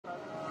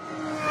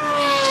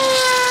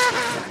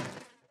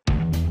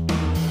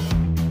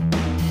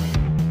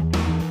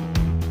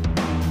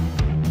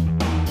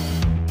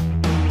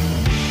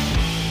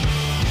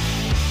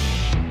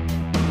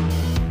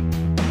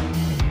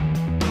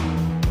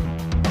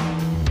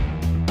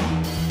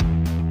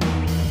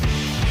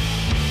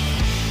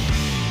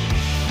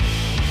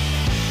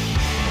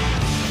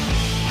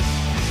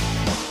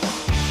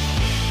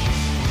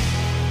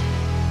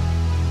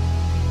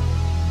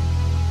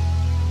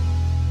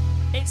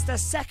It's the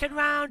second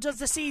round of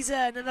the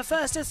season and the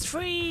first of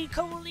three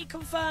currently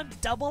confirmed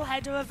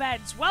double-header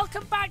events.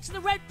 Welcome back to the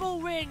Red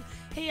Bull Ring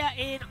here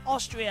in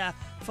Austria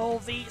for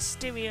the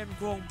Styrian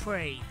Grand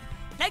Prix.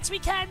 Next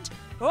weekend,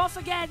 we're off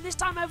again, this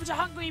time over to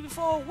Hungary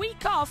before a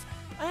week off,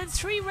 and then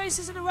 3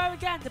 races in a row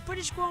again, the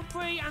British Grand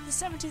Prix and the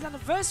 70th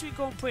anniversary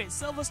Grand Prix at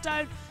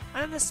Silverstone,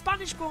 and then the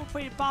Spanish Grand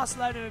Prix in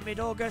Barcelona in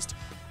mid-August.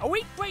 A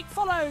week break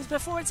follows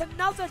before it's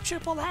another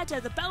triple header,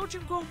 the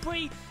Belgian Grand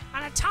Prix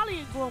and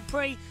Italian Grand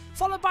Prix,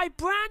 followed by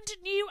brand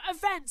new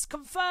events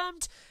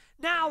confirmed.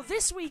 Now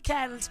this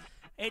weekend,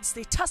 it's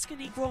the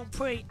Tuscany Grand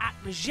Prix at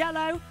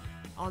Mugello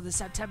on the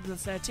September the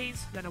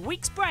 13th, then a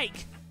week's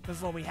break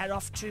before we head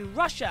off to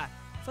Russia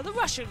for the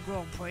Russian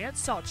Grand Prix at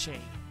Sochi.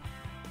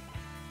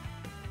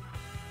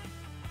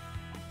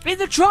 In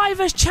the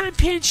Drivers'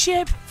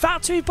 Championship,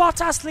 Valtteri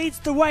Bottas leads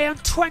the way on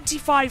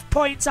 25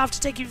 points after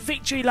taking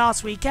victory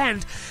last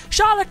weekend.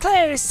 Charles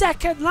Leclerc is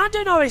second,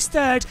 Lando Norris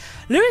third,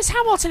 Lewis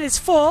Hamilton is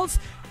fourth,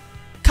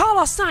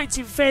 Carlos Sainz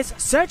in fifth,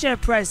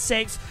 Sergio Perez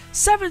sixth,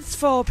 seventh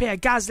for Pierre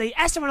Gasly,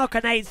 Esteban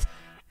Ocon eighth,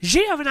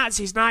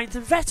 Giovinazzi is ninth,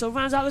 and Vettel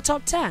rounds out the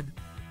top 10.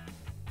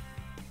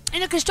 In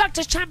the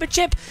Constructors'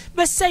 Championship,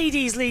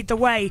 Mercedes lead the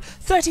way,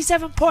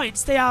 37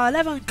 points. They are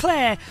 11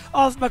 clear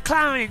of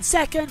McLaren in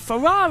second.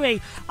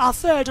 Ferrari are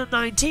third on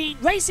 19.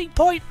 Racing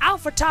Point,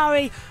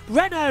 AlphaTauri,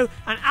 Renault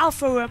and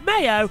Alfa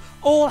Romeo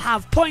all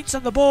have points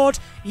on the board.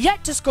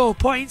 Yet to score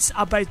points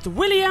are both the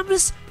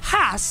Williams,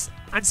 Haas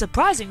and,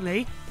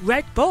 surprisingly,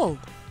 Red Bull.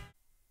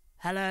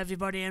 Hello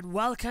everybody and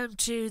welcome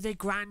to the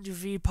Grand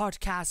Review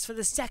podcast for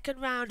the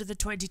second round of the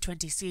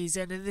 2020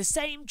 season in the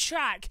same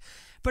track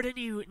but a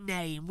new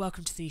name.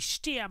 Welcome to the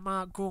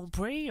Steiermark Grand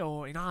Prix,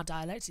 or in our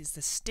dialect it's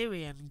the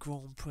Styrian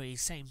Grand Prix,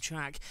 same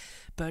track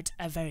but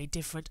a very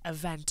different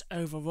event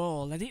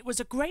overall. And it was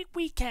a great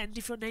weekend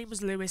if your name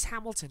was Lewis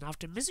Hamilton.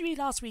 After misery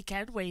last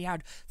weekend where he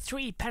had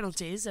 3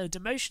 penalties, a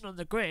demotion on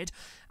the grid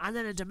and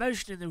then a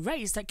demotion in the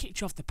race that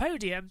kicked you off the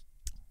podium,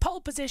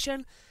 pole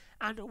position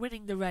and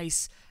winning the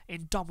race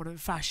in dominant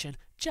fashion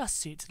just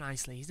suits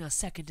nicely. He's now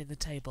second in the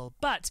table.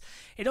 But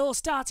it all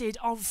started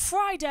on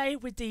Friday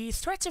with the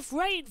threat of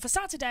rain for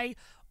Saturday.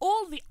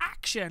 All the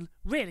action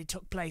really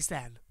took place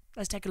then.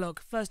 Let's take a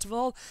look, first of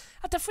all,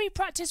 at the Free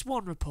Practice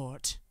 1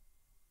 report.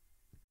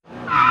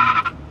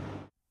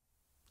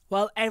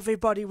 Well,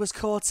 everybody was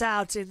caught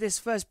out in this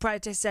first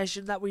practice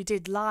session that we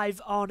did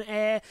live on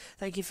air.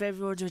 Thank you for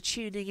everyone for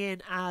tuning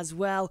in as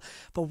well.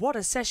 But what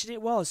a session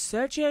it was.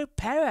 Sergio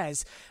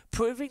Perez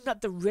proving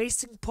that the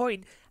Racing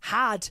Point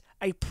had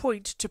a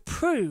point to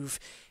prove.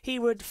 He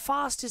went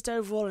fastest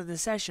overall in the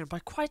session by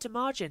quite a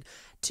margin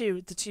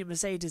to the 2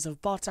 Mercedes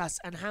of Bottas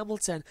and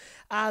Hamilton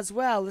as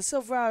well. The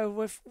Silver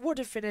Arrow would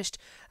have finished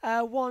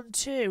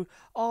 1-2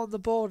 on the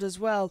board as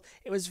well.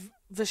 It was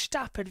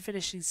Verstappen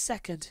finishing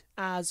second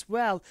as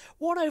well.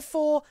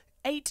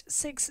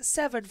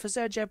 104.867 for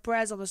Sergio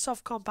Perez on the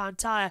soft compound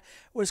tyre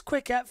was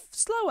quicker,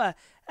 slower,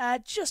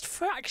 just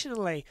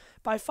fractionally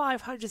by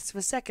 0.05 of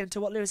a second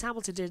to what Lewis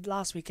Hamilton did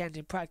last weekend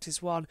in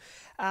practice 1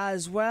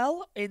 as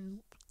well, in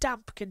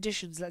damp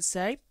conditions, let's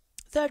say.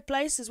 Third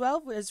place as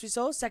well, as we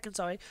saw, was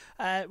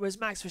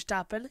Max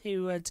Verstappen,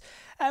 who had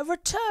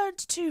returned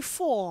to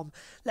form,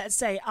 let's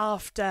say,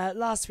 after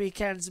last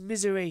weekend's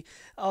misery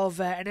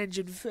of an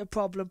engine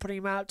problem putting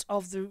him out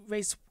of the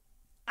race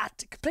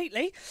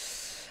completely.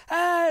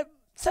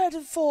 Third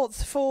and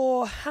fourth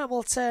for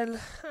Hamilton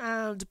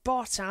and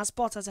Bottas.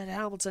 Bottas had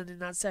Hamilton in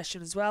that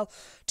session as well.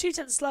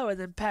 0.2 slower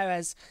than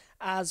Perez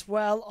as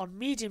well on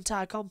medium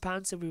tyre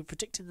compound, so we were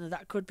predicting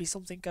that could be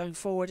something going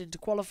forward into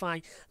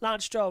qualifying.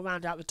 Lance Stroll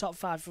round out the top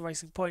 5 for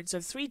Racing Point, so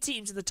 3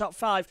 teams in the top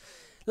 5.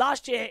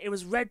 Last year it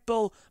was Red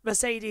Bull,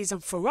 Mercedes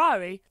and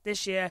Ferrari.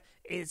 This year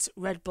it's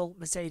Red Bull,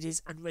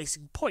 Mercedes and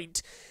Racing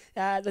Point,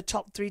 the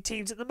top 3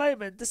 teams at the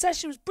moment. The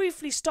session was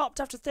briefly stopped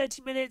after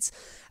 30 minutes.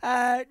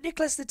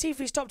 Nicholas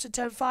Latifi stopped at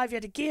turn 5. He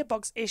had a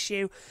gearbox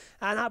issue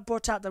and that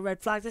brought out the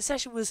red flag. The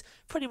session was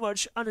pretty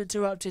much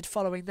uninterrupted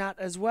following that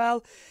as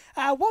well.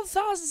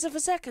 1,000ths of a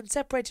second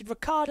separated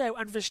Ricciardo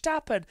and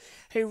Verstappen,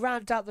 who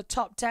rounded out the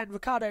top 10.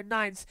 Ricciardo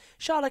 9th,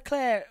 Charles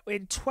Leclerc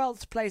in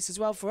 12th place as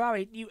well.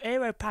 Ferrari new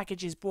aero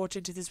packages brought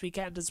into this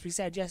weekend, as we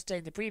said yesterday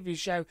in the preview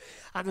show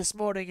and this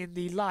morning in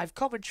the live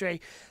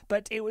commentary,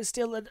 but it was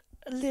still a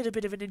little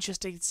bit of an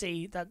interesting to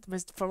see that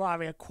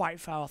Ferrari are quite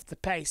far off the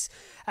pace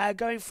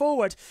going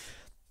forward.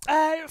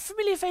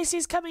 Familiar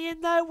faces coming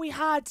in though. We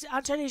had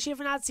Antonio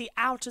Giovinazzi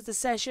out of the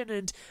session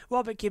and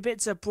Robert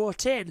Kubica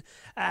brought in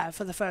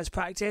for the first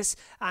practice,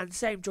 and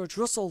same George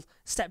Russell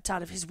stepped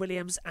out of his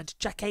Williams and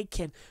Jack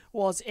Aitken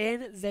was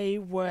in. They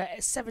were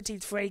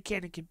 17th for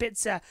Aitken and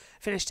Kubica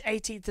finished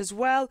 18th as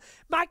well.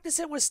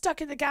 Magnussen was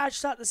stuck in the garage to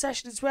start the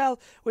session as well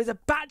with a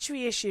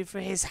battery issue for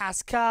his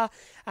Haas car,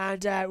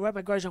 and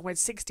Romain Grosjean went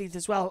 16th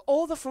as well.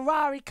 All the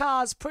Ferrari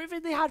cars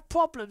proving they had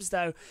problems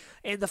though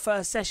in the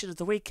first session of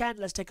the weekend.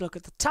 Let's take a look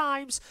at the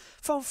times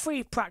from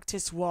Free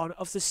Practice 1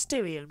 of the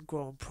Styrian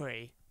Grand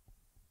Prix.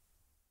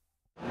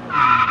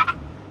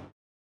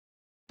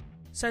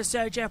 So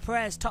Sergio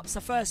Perez tops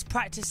the first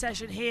practice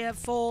session here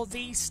for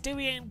the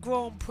Styrian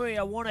Grand Prix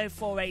at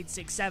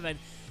 104.867.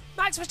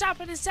 Max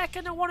Verstappen in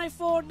second at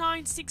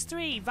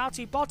 104.963.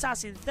 Valtteri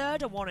Bottas in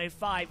third at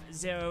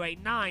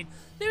 105.089.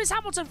 Lewis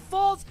Hamilton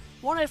fourth,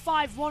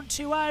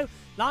 105.120.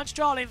 Lance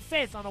Stroll in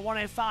fifth on a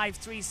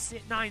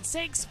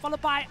 105.396,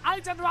 followed by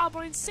Alexander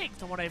Albon in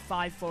sixth on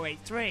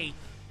 105.483.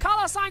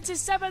 Carlos Sainz is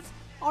seventh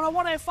on a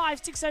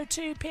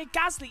 105.602. Pierre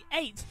Gasly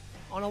eighth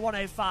on a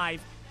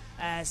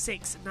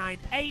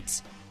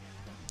 105.698.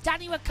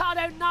 Danny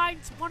Ricciardo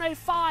 9th,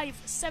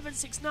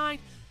 105.769.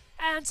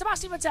 And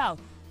Sebastian Vettel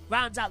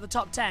rounds out the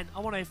top 10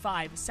 on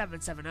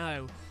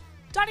 105.770.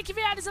 Danny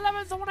Kvyat is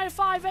 11th on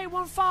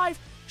 105.815.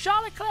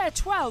 Charles Leclerc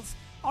 12th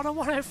on a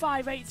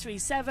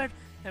 105.837.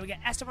 Then we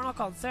get Esteban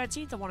Ocon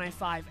 13th on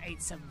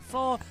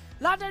 105.874.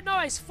 Lando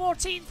Norris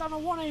 14th on a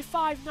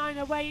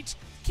 105.908.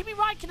 Kimi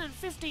Raikkonen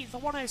 15th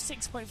on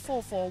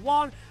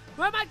 106.441.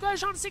 Romain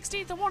Grosjean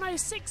 16th on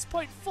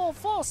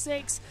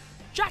 106.446.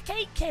 Jack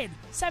Aitken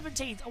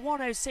 17th on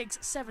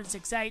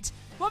 106.768.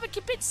 Robert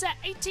Kubica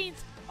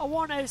 18th on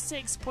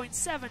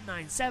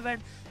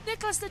 106.797.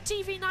 Nicholas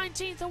Latifi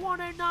 19th on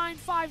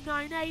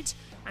 109.598.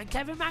 And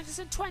Kevin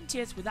Magnussen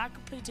 20th without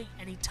completing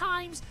any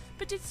times,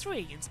 but did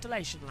 3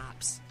 installation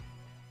laps.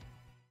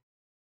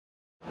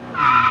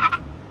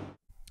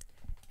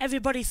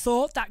 Everybody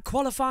thought that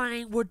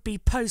qualifying would be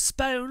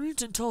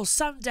postponed until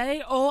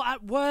Sunday or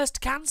at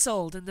worst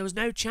cancelled, and there was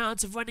no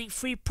chance of running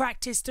free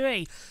practice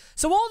 3.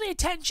 So all the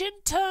attention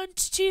turned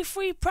to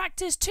free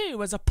practice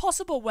 2 as a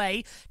possible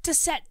way to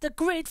set the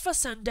grid for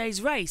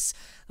Sunday's race.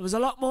 There was a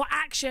lot more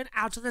action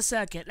out on the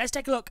circuit. Let's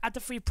take a look at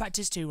the free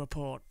practice 2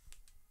 report.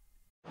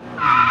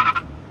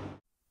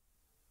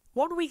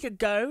 1 week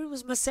ago, it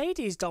was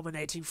Mercedes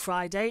dominating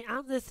Friday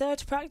and the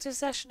third practice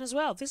session as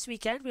well. This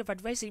weekend, we've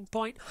had Racing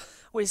Point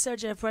with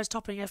Sergio Perez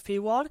topping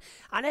FP1,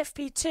 and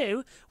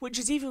FP2, which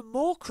is even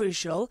more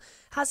crucial,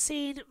 has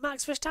seen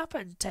Max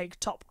Verstappen take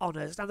top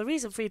honours. Now, the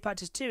reason free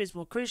practice 2 is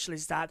more crucial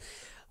is that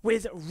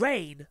with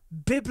rain,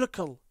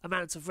 biblical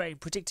amounts of rain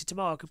predicted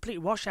tomorrow, complete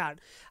washout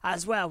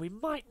as well, we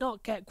might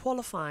not get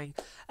qualifying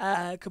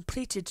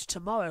completed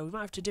tomorrow. We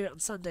might have to do it on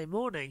Sunday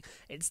morning.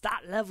 It's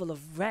that level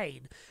of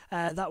rain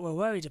that we're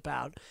worried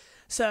about.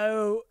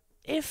 So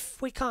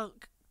if we can't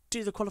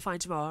do the qualifying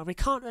tomorrow and we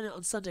can't run it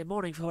on Sunday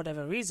morning for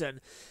whatever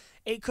reason,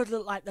 it could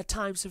look like the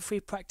times of free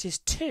practice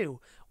 2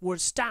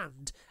 would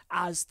stand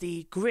as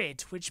the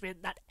grid, which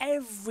meant that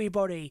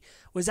everybody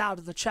was out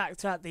of the track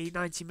throughout the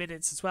 90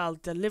 minutes as well,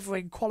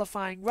 delivering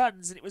qualifying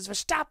runs, and it was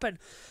Verstappen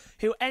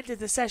who ended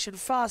the session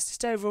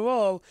fastest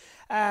overall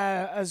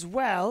as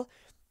well.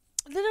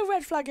 A little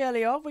red flag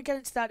early on, we'll get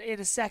into that in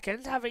a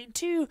second, having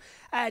 2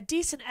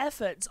 decent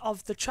efforts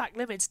of the track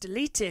limits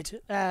deleted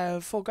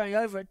for going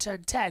over at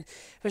turn 10.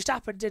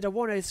 Verstappen did a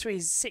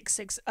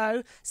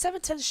 103.660,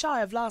 7 tenths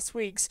shy of last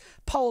week's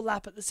pole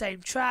lap at the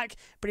same track,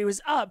 but he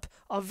was up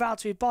on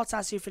Valtteri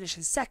Bottas, who finished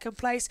in second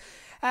place.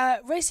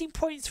 Racing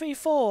Point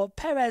 3-4,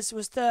 Perez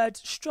was third,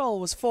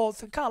 Stroll was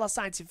fourth, and Carlos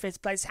Sainz in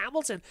fifth place.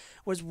 Hamilton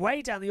was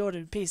way down the order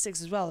in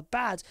P6 as well. A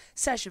bad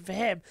session for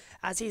him,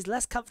 as he's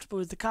less comfortable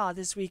with the car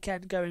this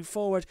weekend going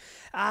forward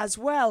as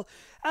well.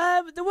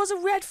 There was a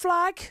red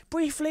flag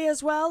briefly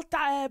as well.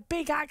 That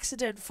big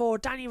accident for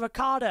Danny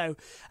Ricciardo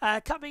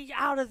coming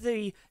out of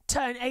the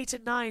turn 8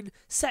 and 9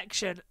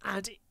 section,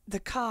 and the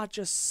car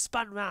just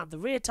spun round. The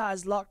rear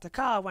tyres locked, the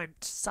car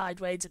went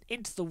sideways and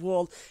into the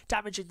wall,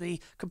 damaging the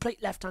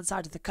complete left-hand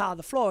side of the car.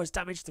 The floor is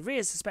damaged, the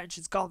rear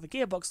suspension's gone, the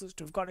gearbox looks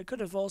to have gone. It could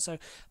have also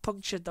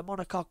punctured the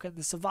monocoque and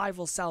the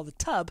survival cell, the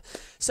tub.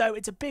 So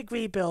it's a big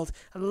rebuild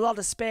and a lot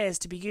of spares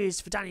to be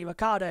used for Danny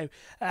Ricciardo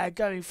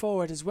going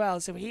forward as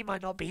well. So he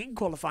might not be in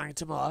qualifying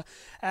tomorrow,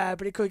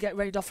 but it could get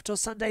rained off until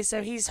Sunday,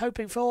 so he's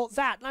hoping for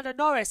that. Lando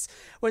Norris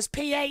was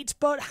P8,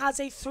 but has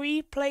a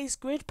 3-place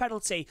grid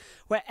penalty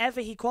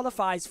wherever he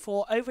qualifies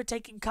for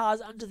overtaking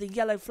cars under the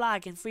yellow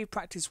flag in free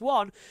practice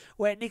 1,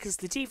 where Nicholas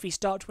Latifi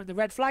stopped when the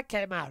red flag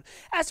came out.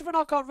 Esteban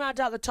Ocon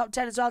rounded out the top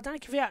 10 as well. Danny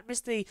Kvyat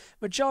missed the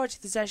majority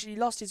of the session. He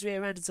lost his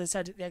rear end, as I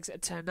said, at the exit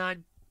of turn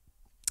 9.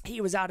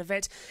 He was out of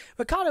it.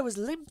 Ricciardo was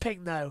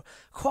limping, though,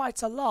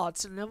 quite a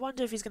lot, and I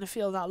wonder if he's going to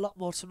feel that a lot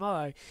more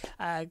tomorrow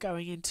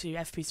going into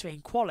FP3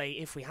 in quali,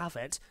 if we have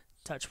it.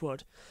 Touch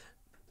wood.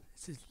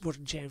 There's a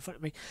wooden chair in front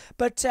of me.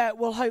 But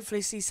we'll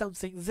hopefully see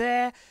something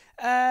there.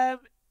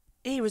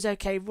 He was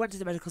okay, went to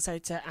the medical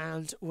centre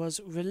and was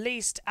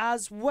released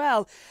as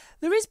well.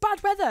 There is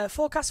bad weather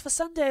forecast for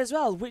Sunday as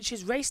well, which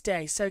is race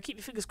day, so keep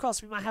your fingers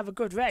crossed we might have a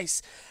good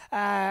race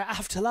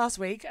after last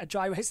week, a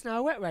dry race, now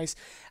a wet race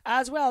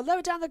as well.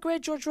 Lower down the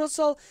grid, George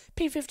Russell,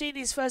 P15,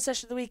 his first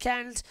session of the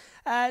weekend.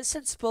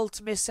 Sensible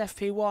to miss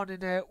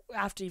FP1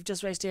 after you've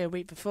just raced here a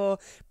week before,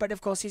 but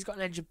of course he's got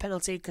an engine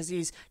penalty because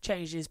he's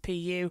changed his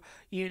PU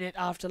unit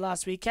after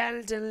last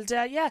weekend. And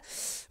yeah,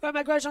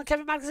 Romain Grosjean,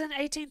 Kevin Magnussen,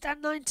 18th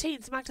and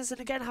 19th. Magnussen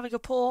again having a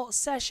poor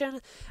session,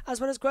 as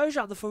well as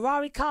Grosjean. The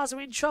Ferrari cars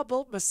are in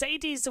trouble.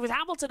 Mercedes with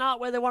Hamilton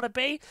aren't where they want to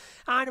be,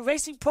 and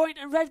Racing Point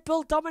and Red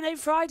Bull dominate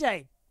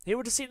Friday. Who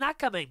would have seen that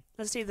coming?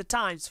 Let's see the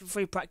times for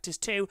free practice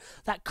 2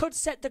 that could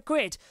set the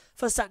grid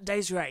for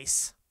Sunday's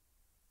race.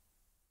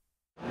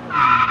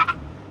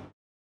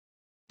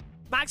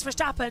 Max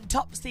Verstappen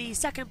tops the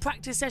second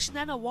practice session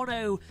then at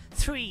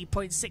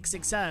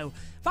 103.660.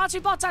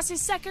 Valtteri Bottas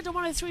is second at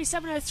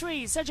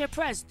 103.703. Sergio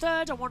Perez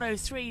third at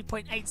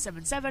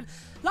 103.877.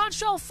 Lance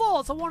Stroll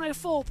fourth at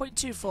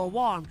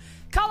 104.241.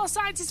 Carlos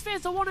Sainz is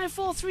fifth at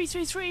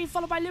 104.333,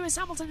 followed by Lewis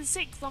Hamilton in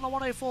sixth on a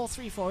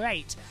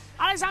 104.348.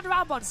 Alexander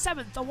Albon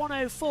seventh at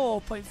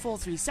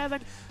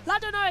 104.437.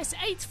 Lando Norris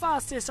eighth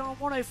fastest on a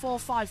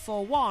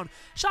 104.541.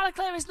 Charles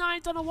Leclerc is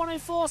ninth on a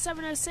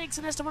 104.706,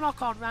 and Esteban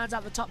Ocon rounds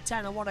out the top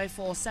 10 at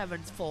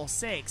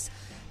 104.746.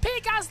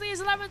 Pierre Gasly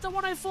is 11th at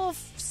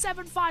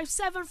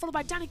 104.757, followed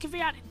by Danny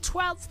Kvyat in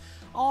 12th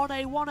on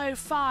a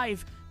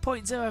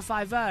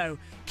 105.050.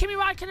 Kimi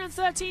Raikkonen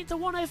 13th at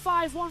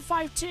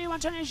 105.152.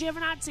 Antonio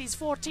Giovinazzi is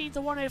 14th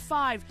at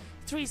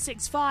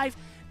 105.365.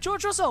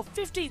 George Russell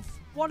 15th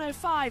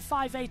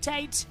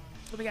 105.588.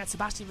 Then we get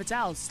Sebastian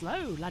Vettel,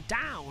 slow lad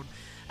down,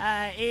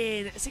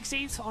 in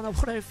 16th on a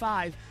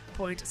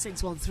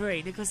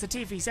 105.613. Nicholas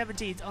Latifi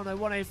 17th on a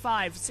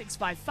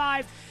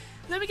 105.655.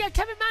 Then we get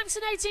Kevin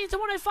Magnussen 18th at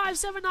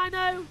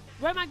 105.790.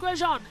 Romain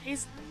Grosjean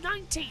is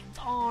 19th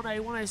on a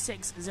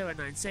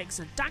 106.096.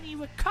 And Danny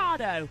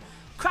Ricciardo,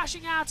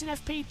 crashing out in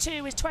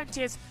FP2, is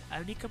 20th,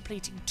 only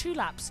completing 2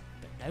 laps,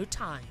 but no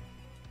time.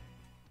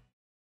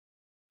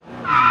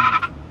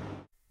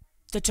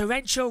 The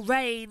torrential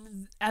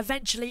rain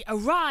eventually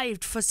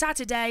arrived for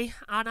Saturday,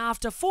 and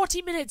after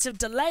 40 minutes of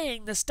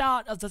delaying the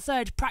start of the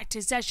third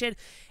practice session,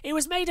 it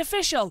was made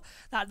official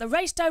that the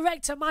race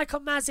director Michael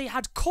Masi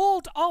had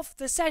called off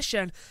the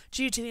session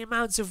due to the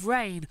amounts of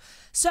rain.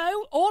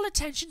 So all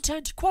attention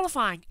turned to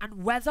qualifying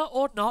and whether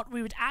or not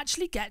we would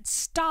actually get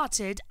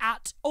started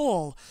at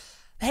all.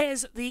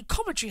 Here's the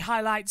commentary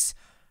highlights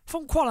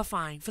from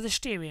qualifying for the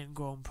Styrian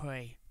Grand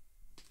Prix.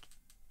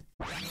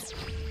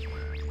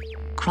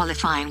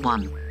 Qualifying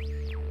 1.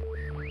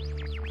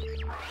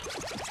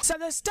 So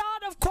the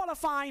start of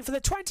qualifying for the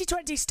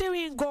 2020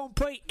 Styrian Grand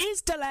Prix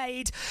is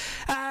delayed.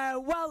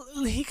 Well,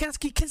 you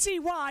can see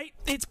why.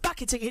 It's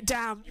bucketing it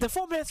down. The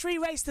Formula 3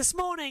 race this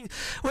morning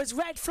was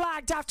red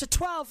flagged after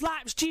 12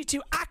 laps due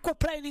to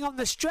aquaplaning on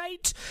the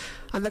straight,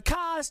 and the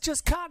cars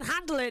just can't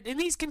handle it. In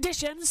these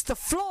conditions, the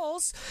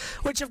floors,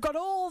 which have got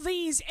all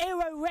these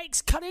aero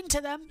rakes cut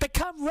into them,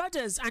 become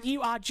rudders, and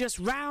you are just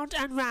round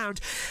and round.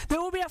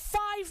 There will be a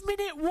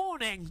 5-minute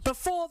warning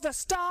before the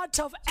start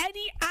of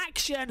any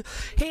action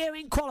here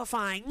in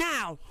qualifying.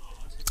 Now,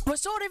 we're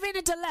sort of in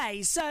a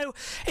delay, so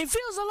it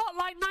feels a lot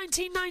like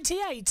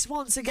 1998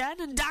 once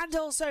again, and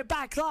also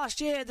back last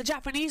year at the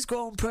Japanese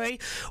Grand Prix.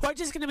 We're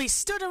just going to be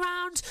stood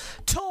around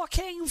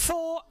talking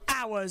for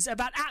hours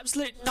about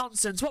absolute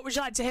nonsense. What would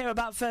you like to hear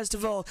about first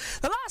of all?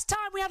 The last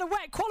time we had a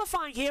wet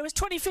qualifying here was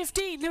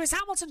 2015. Lewis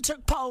Hamilton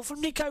took pole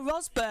from Nico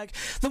Rosberg.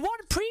 The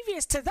one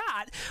previous to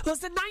that was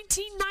the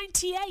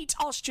 1998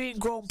 Austrian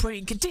Grand Prix,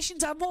 and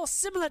conditions are more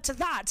similar to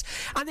that,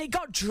 and they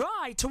got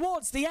dry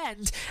towards the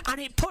end,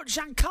 and it put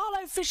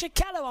Giancarlo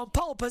Fisichella on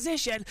pole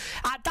position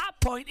at that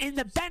point in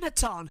the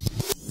Benetton.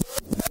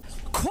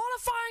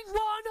 Qualifying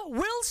 1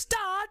 will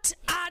start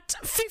at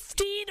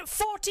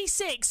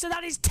 15:46, so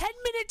that is 10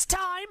 minutes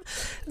time.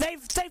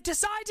 They've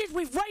decided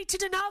we've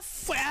waited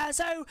enough,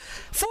 so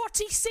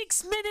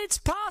 46 minutes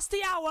past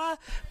the hour,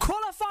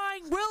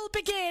 qualifying will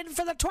begin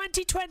for the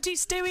 2020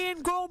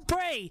 Styrian Grand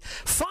Prix.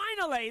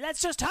 Finally,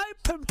 let's just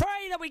hope and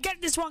pray that we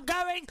get this one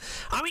going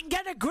and we can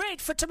get a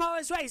grid for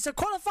tomorrow's race. So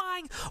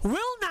qualifying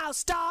will now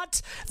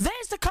start.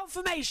 There's the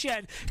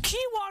confirmation.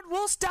 Q1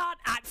 will start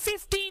at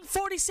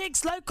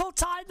 15:46 local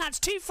time. That's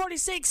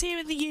 2:46 here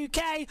in the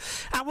UK,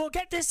 and we'll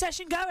get this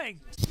session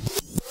going.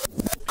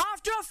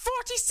 After a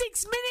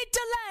 46-minute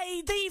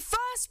delay, the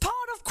first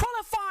part of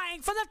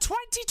qualifying for the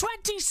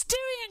 2020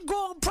 Styrian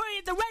Grand Prix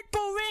at the Red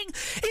Bull Ring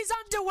is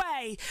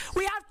underway.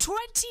 We have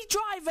 20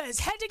 drivers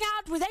heading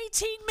out with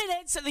 18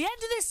 minutes. At the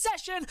end of this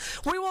session,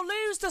 we will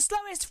lose the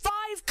slowest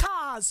 5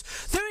 cars.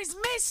 There is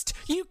mist,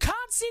 you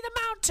can't see the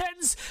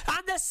mountains,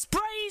 and the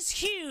spray's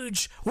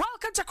huge.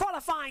 Welcome to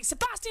qualifying.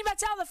 Sebastian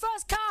Vettel, the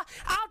first car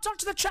out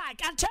onto the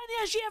track.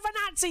 Antonio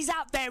Giovinazzi's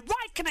out there.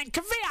 Raikkonen,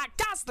 Kvyat,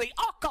 Gasly,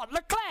 Ocon,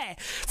 Leclerc,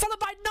 followed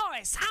by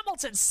Norris,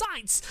 Hamilton,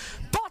 Sainz,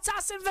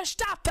 Bottas and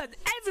Verstappen.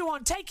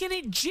 Everyone taking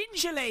it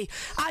gingerly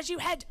as you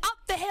head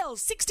up the hill,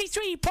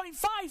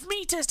 63.5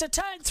 metres to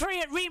turn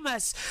 3 at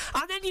Remus,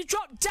 and then you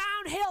drop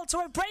downhill to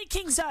a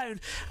braking zone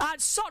at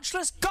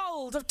Sochless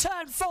Gold of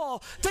turn 4.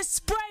 The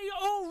spray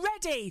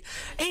already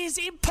is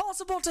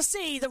impossible to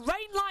see. The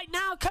rain light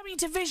now coming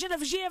to vision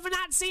of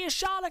Giovinazzi as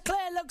Charles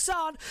Leclerc looks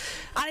on,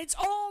 and it's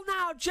all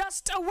now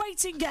just a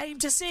waiting game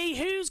to see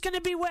who's going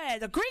to be where.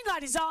 The green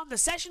light is on, the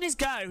session is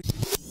go.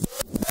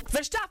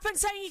 Verstappen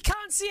saying he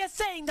can't see a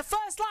thing. The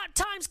first lap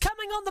time's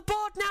coming on the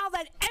board now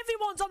that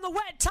everyone's on the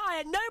wet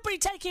tyre, nobody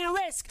taking a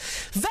risk.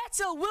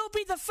 Vettel will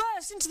be the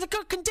first into the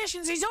good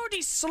conditions. He's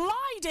already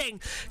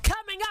sliding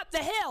coming up the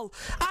hill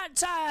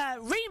at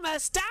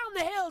Remus, down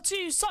the hill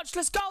to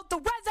Sochless Gold. The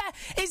weather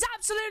is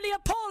absolutely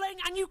appalling,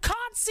 and and you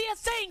can't see a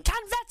thing.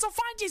 Can Vettel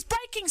find his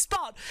braking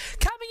spot?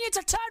 Coming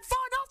into turn 4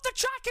 and off the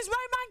track is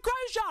Romain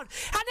Grosjean,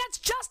 and that's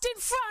just in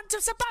front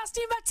of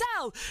Sebastian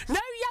Vettel. No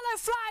yellow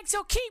flags,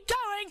 he'll keep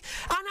going,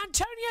 and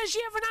Antonio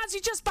Giovinazzi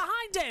just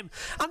behind him.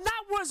 And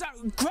that was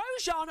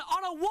Grosjean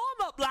on a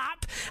warm-up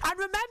lap, and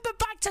remember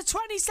back to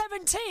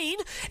 2017,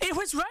 it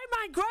was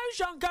Romain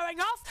Grosjean going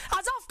off,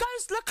 as off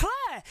goes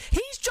Leclerc.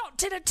 He's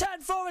dropped in at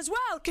turn 4 as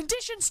well.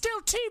 Conditions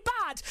still too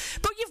bad,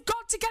 but you've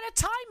got to get a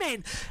time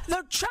in.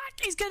 The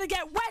track is going to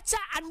get wetter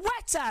and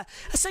wetter,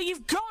 so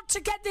you've got to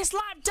get this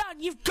lap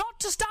done. You've got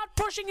to start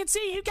pushing and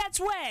see who gets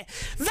where.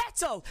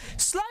 Vettel,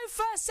 slow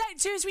first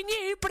sector as we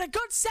knew, but a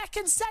good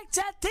second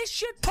sector. This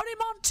should put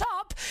him on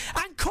top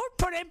and could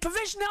put him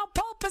provisionally on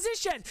pole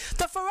position.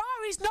 The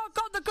Ferrari's not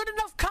got the good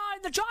enough car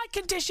in the dry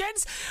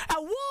conditions.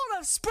 A wall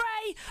of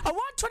spray, a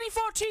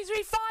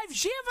 124.235.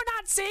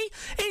 Giovinazzi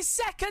is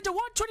second, a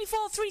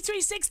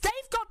 124.336.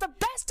 They've got the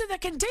best of the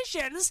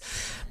conditions,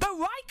 but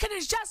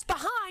Raikkonen's just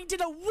behind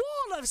in a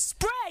wall of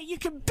spray. You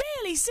can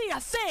barely see a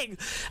thing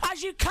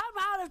as you come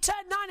out of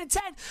turn 9 and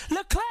 10.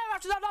 Leclerc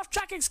after that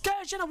off-track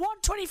excursion, a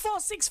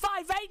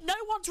 124.658. No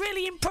one's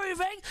really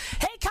improving.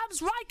 Here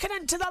comes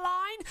Raikkonen to the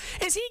line.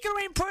 Is he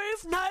going to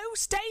improve? No,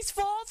 stays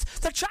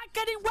fourth. The track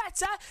getting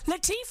wetter.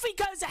 Latifi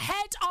goes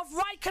ahead of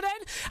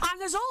Raikkonen, and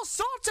there's all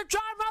sorts of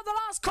drama around the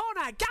last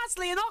corner.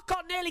 Gasly and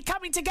Ocon nearly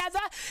coming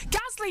together.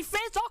 Gasly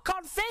fifth,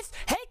 Ocon fifth.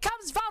 Here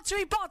comes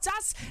Valtteri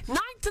Bottas,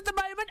 ninth at the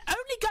moment,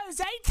 only goes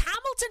eighth.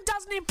 Hamilton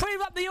doesn't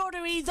improve up the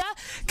order either.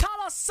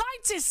 Carlos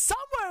Sainz is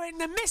somewhere in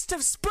the mist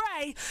of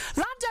spray.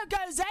 Lando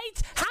goes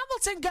eighth.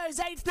 Hamilton goes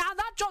eighth now.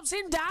 That drops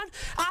him down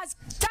as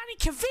Danny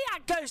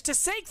Kvyat goes to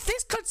sixth.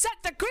 This could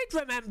set the grid,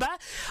 remember.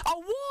 A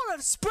wall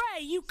of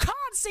spray. You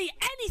can't see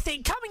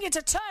anything coming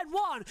into turn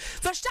 1.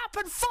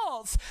 Verstappen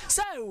fourth.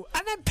 So,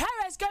 and then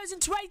Perez goes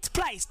into 8th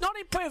place. Not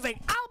improving.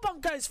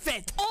 Albon goes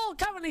 5th. All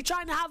currently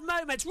trying to have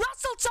moments.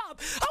 Russell top.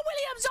 Oh,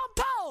 Williams on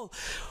pole.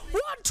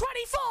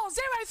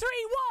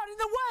 124.031 in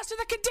the worst of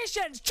the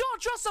conditions.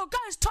 George Russell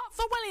goes top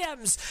for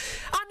Williams.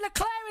 And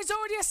Leclerc is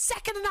already a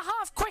second and a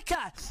half quicker.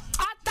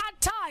 At that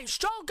time,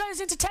 Stroll goes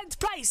into 10th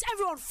place.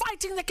 Everyone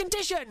fighting the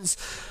conditions.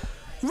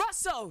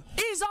 Russell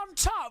is on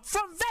top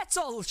from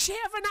Vettel,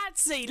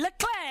 Giovinazzi,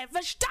 Leclerc,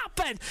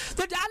 Verstappen.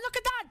 Look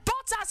at that,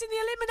 Bottas in the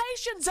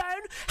elimination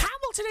zone.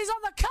 Hamilton is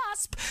on the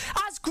cusp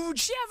as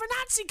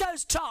Giovinazzi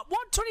goes top,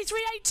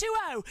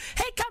 123.820.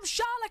 Here comes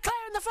Charles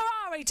Leclerc in the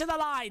Ferrari to the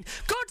line.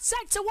 Good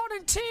sector 1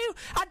 and 2,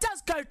 and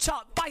does go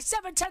top by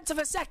 7/10 of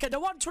a second, a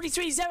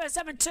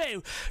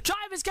 123.072.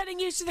 Drivers getting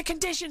used to the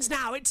conditions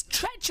now. It's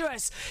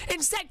treacherous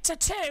in sector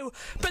 2,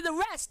 but the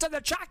rest of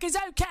the track is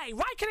okay.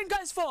 Raikkonen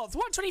goes fourth,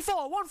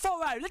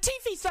 124.140.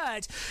 Latifi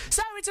third.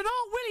 So it's an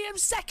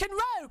all-Williams second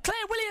row.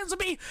 Claire Williams will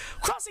be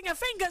crossing her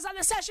fingers and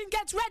the session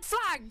gets red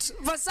flagged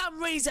for some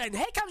reason.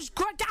 Here comes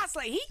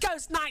Gasly. He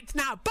goes 9th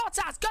now.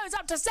 Bottas goes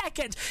up to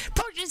second.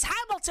 Pushes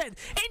Hamilton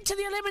into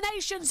the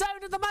elimination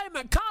zone at the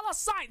moment. Carlos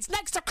Sainz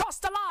next across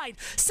the line.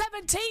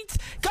 17th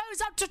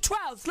goes up to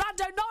 12th.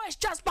 Lando Norris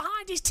just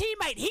behind his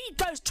teammate. He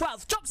goes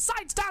 12th. Drops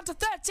Sainz down to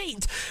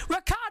 13th.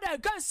 Ricciardo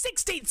goes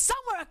 16th.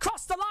 Somewhere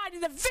across the line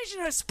in the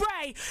vision of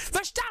spray.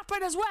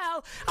 Verstappen as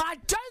well. I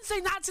don't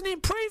think that's an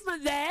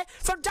improvement there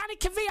from Danny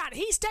Kvyat.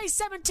 He stays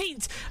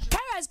 17th.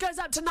 Perez goes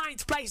up to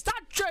 9th place.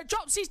 That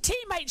drops his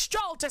teammate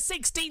Stroll to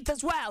 16th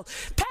as well.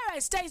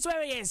 Perez stays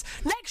where he is.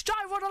 Next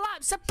driver on the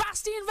lap,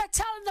 Sebastian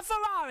Vettel in the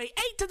Ferrari.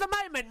 8th at the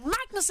moment.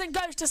 Magnussen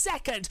goes to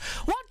second.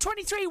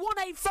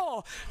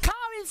 123.184.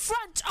 Car in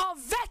front of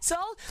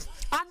Vettel,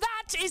 and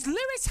that is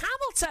Lewis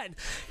Hamilton.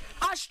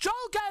 As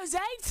Stroll goes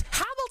 8th,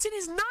 Hamilton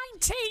is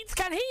 19th.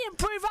 Can he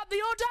improve up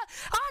the order?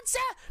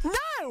 Answer,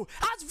 no,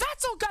 as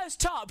Vettel goes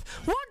top.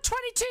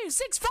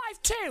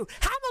 122.652.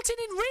 Hamilton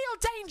in real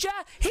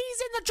danger.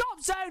 He's in the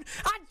drop zone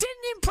and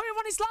didn't improve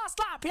on his last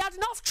lap. He had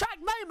an off-track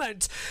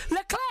moment.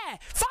 Leclerc,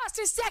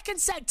 fastest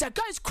second sector,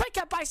 goes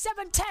quicker by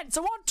 7/10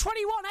 to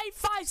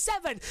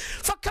 121.857.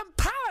 For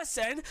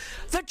comparison,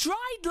 the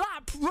dried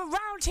lap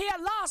around here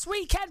last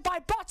weekend by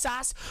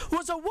Bottas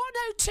was a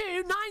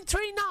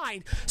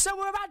 102.939. So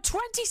we're about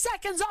 20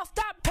 seconds off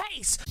that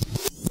pace.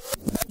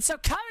 So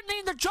currently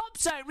in the drop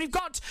zone, we've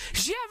got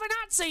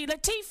Giovinazzi,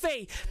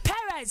 Latifi,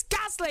 Perez,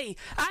 Gasly,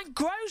 and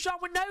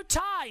Grosjean with no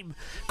time.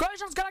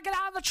 Grosjean's got to get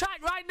out of the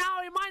track right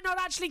now. He might not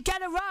actually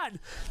get a run.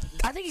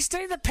 I think he's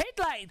still in the pit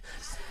lane.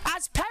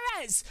 As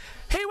Perez,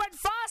 who went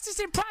fastest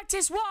in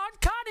practice 1,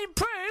 can't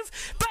improve,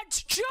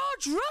 but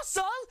George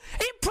Russell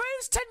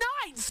improves to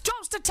 9th,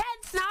 drops to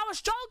 10th now as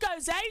Stroll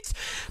goes 8th,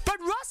 but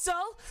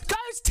Russell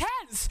goes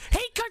 10th.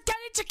 He could get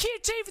into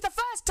Q2 for the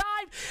first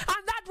time,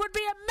 and that would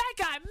be a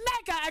mega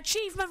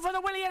achievement for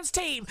the Williams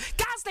team.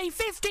 Gasly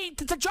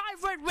 15th, the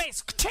driver at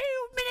risk. 2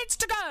 minutes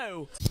to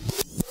go.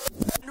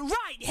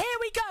 Right, here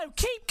we go.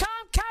 Keep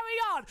calm, carry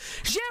on.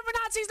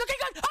 Giovinazzi's looking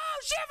good. Oh,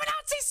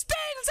 Giovinazzi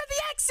spins at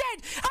the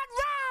exit and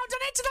round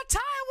and into the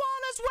tyre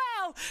wall as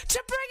well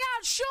to bring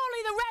out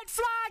surely the red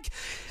flag.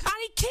 And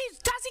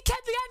has he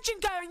kept the engine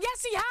going?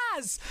 Yes, he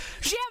has.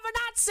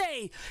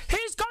 Giovinazzi,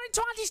 who's gone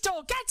into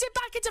anti-stall, gets it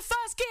back into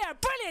first gear.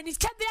 Brilliant. He's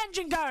kept the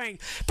engine going.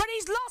 But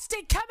he's lost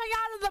it coming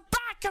out of the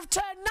back of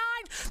turn 9.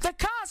 The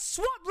car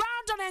swapped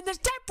round on him. There's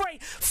debris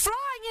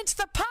flying into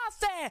the path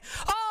there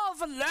of,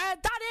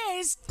 that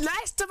is,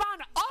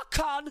 Esteban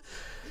Ocon.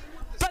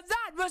 But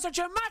that was a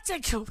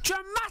dramatic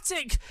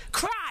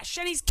crash,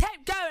 and he's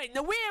kept going.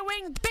 The rear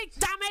wing, big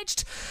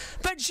damaged,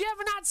 but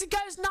Giovinazzi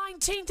goes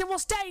 19th and will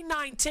stay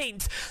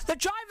 19th. The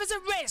drivers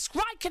at risk,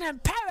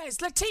 Raikkonen, Perez,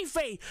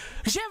 Latifi.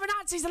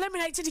 Giovinazzi's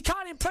eliminated, he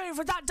can't improve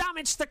with that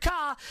damage to the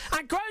car.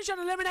 And Grosjean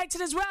eliminated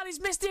as well, he's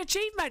missed the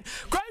achievement.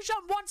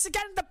 Grosjean once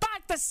again in the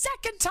back, the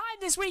second time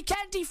this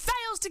weekend, he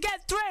fails to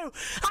get through.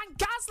 And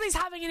Gasly's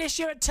having an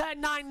issue at turn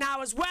 9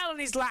 now as well on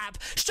his lap.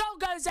 Stroll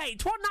goes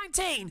 8th,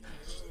 119.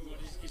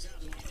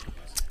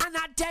 And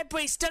that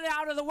debris still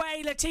out of the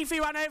way. Latifi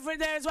ran over it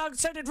there as well,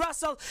 so did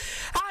Russell.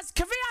 As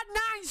Kvyat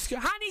 9th,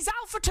 and his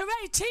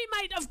AlphaTauri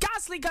teammate of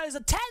Gasly goes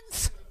a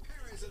 10th.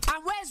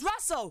 And where's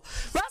Russell?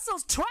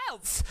 Russell's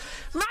 12th.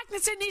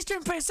 Magnussen needs to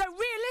improve. So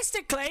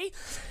realistically,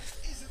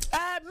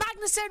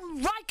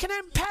 Magnussen,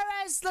 Raikkonen,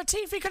 Perez,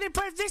 Latifi could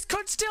improve. This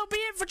could still be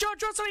it for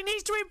George Russell. He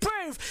needs to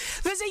improve.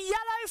 There's a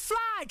yellow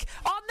flag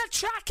on the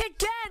track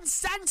again.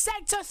 And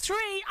sector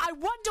 3. I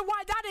wonder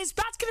why that is.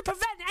 That's going to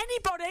prevent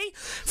anybody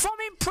from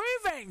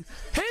improving.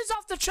 Who's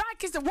off the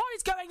track? What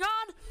is going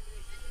on?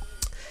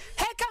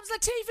 Here comes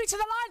Latifi to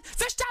the line.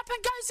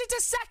 Verstappen goes into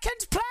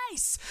second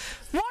place.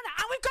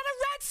 And we've got a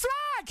red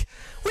flag.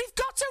 We've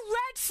got a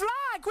red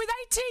flag with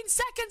 18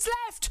 seconds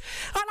left.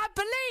 And I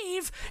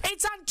believe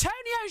it's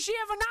Antonio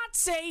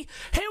Giovinazzi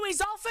who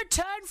is off at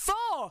turn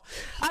 4.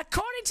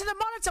 According to the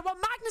monitor,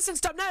 Magnussen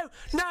stopped.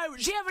 No,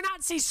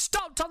 Giovinazzi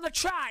stopped on the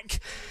track.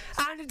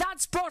 And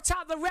that's brought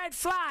out the red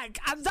flag.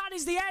 And that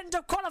is the end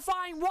of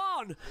qualifying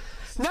 1.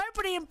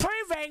 Nobody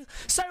improving.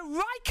 So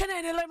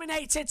Raikkonen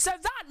eliminated. So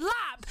that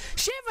lap,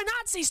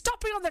 Giovinazzi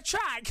stopping on the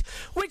track,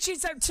 which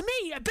is to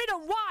me a bit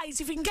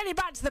unwise if he can get him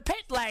back to the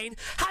pit lane,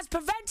 has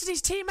prevented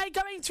his teammate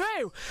going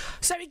through.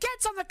 So he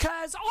gets on the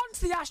curves,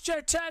 onto the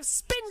AstroTurf,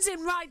 spins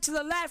him right to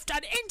the left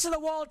and into the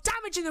wall,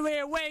 damaging the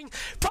rear wing,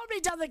 probably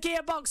done the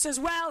gearbox as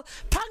well.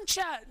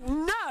 Puncture,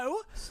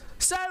 no.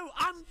 So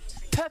I'm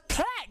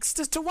perplexed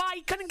as to why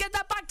he couldn't get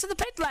that back to the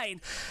pit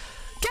lane.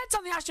 Gets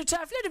on the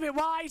AstroTurf, a little bit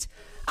wide,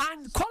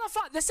 and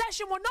the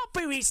session will not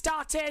be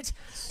restarted.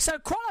 So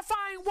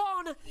qualifying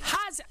 1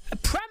 has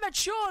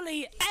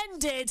prematurely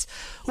ended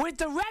with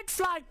the red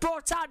flag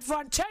brought out for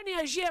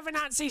Antonio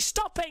Giovinazzi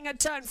stopping at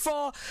turn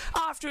 4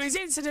 after his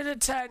incident at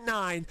turn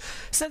 9.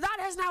 So that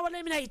has now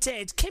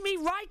eliminated Kimi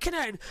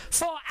Raikkonen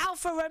for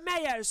Alfa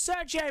Romeo,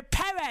 Sergio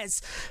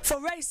Perez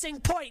for Racing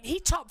Point. He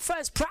topped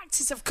first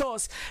practice, of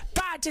course.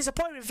 Bad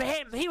disappointment for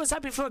him. He was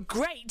hoping for a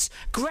great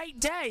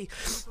day.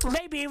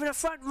 Maybe even a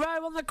front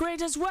row on the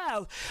grid as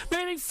well.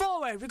 Moving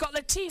forward, we've got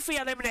Latifi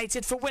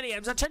eliminated for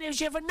Williams. Antonio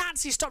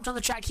Giovinazzi stopped on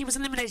the track. He was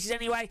eliminated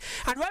anyway.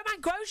 And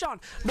Romain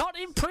Grosjean not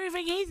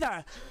improving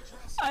either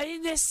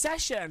in this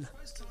session.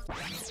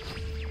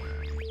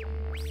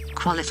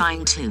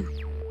 Qualifying 2.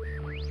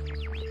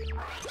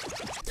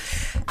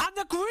 And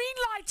the green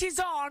light is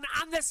on,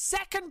 and the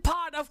second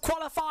part of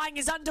qualifying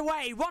is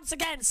underway. Once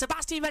again,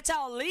 Sebastian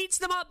Vettel leads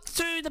them up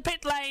through the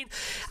pit lane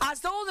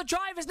as all the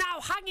drivers now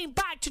hanging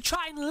back to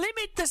try and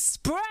limit the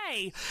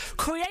spray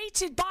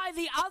created by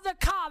the other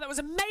car. That was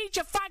a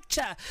major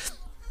factor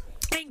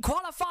in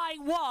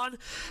qualifying 1.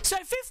 So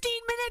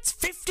 15 minutes,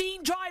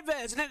 15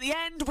 drivers, and at the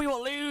end we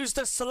will lose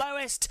the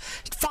slowest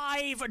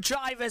 5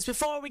 drivers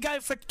before we go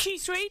for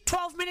Q3,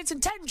 12 minutes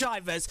and 10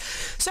 drivers.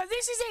 So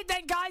this is it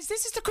then, guys.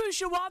 This is the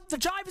crucial one. The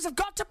drivers have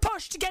got to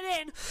push to get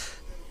in,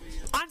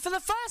 and for the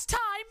first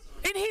time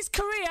in his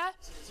career,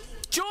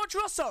 George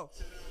Russell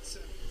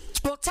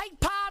will take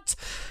part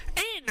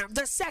in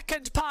the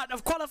second part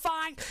of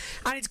qualifying,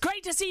 and it's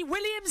great to see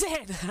Williams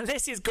in.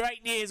 This is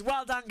great news.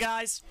 Well done,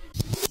 guys.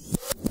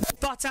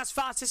 Bottas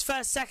fastest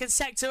first, second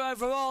sector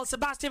overall.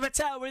 Sebastian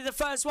Vettel will be the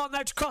first one,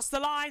 though, to cross the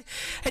line.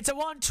 It's a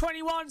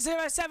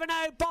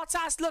 1:21.070.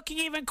 Bottas looking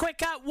even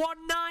quicker,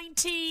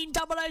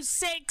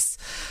 1:19.006.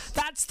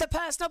 That's the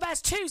personal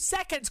best, 2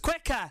 seconds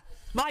quicker.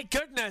 My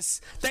goodness,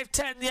 they've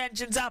turned the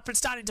engines up and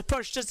starting to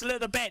push just a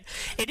little bit.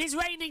 It is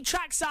raining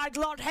trackside, a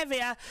lot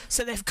heavier,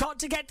 so they've got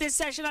to get this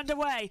session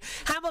underway.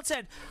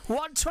 Hamilton,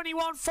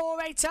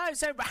 1:21.480.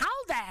 So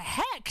how the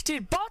heck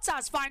did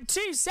Bottas find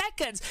 2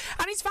 seconds?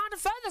 And he's found a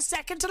further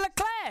second to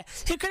Leclerc,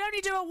 who could only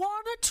do a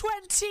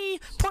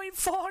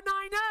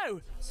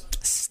 1:20.490.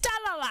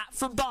 Stellar lap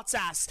from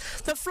Bottas.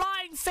 The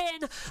Flying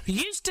Finn,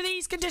 used to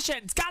these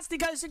conditions. Gasly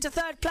goes into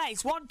third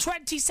place,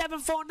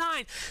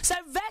 1:27.49.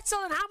 So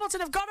Vettel and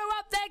Hamilton have got to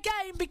up their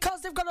game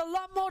because they've got a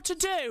lot more to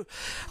do.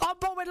 On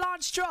board with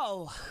Lance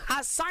Stroll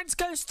as Sainz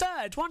goes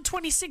third,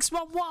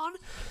 1:26.11.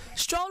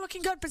 Stroll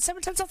looking good, but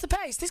 7 tenths off the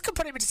pace. This could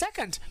put him into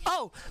second.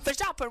 Oh,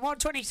 Verstappen,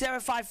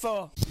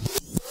 1:20.054.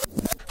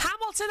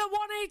 Hamilton at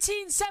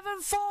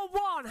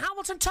 1:18.741.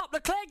 Hamilton top.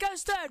 Leclerc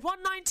goes third.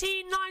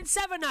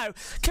 1:19.970.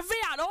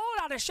 Kvyat all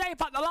out of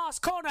shape at the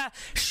last corner.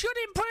 Should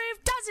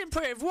improve. Does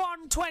improve.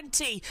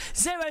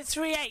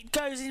 1:20.038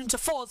 goes into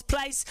fourth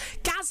place.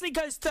 Gasly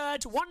goes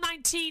third.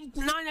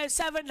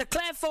 1:19.907.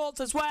 Leclerc fourth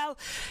as well.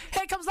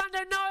 Here comes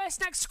Lando Norris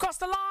next across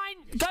the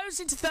line. Goes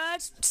into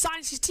third.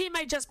 Signs his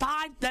teammate just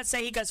behind. Let's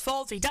say he goes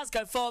fourth. He does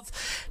go fourth.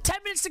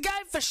 10 minutes to go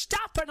for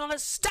Verstappen on a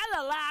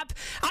stellar lap.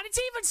 And it's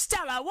even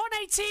stellar.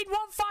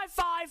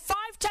 1:18.155.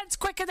 5/10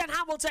 quicker than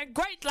Hamilton.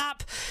 Great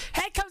lap.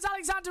 Here comes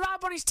Alexander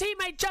Albon. His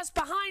teammate just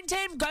behind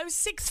him. Goes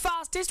sixth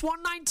fastest.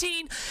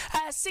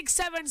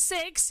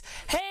 1:19.676.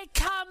 Here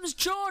comes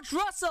George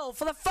Russell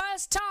for the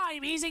first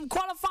time. He's in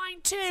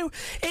qualifying 2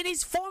 in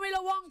his Formula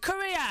 1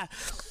 career.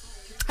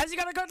 Has he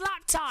got a good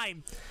lap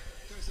time?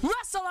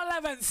 Russell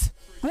 11th,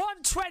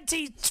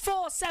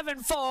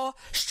 1:20.474.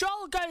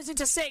 Stroll goes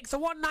into 6th,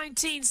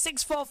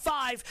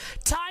 1:19.645.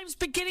 Time's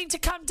beginning to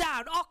come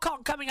down.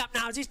 Ocon coming up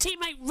now as his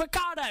teammate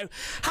Ricciardo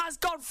has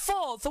gone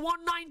 4th,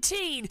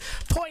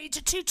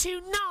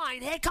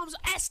 1:19.229. Here comes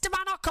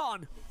Esteban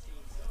Ocon.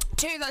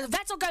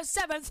 Vettel goes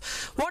 7th,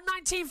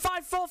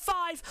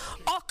 1:19.545.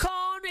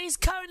 Ocon is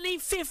currently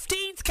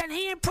 15th. Can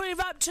he improve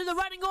up to the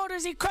running order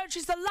as he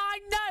crouches the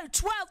line? No.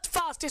 12th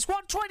fastest,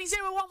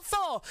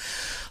 1:20.014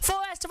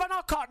 for Esteban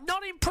Ocon.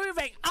 Not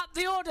improving up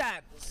the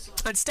order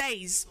and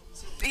stays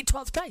in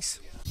 12th place.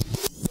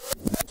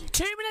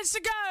 2 minutes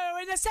to go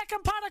in the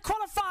second part of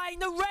qualifying.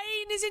 The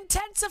rain is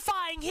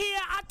intensifying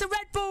here at the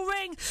Red Bull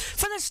Ring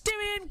for the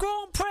Styrian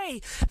Grand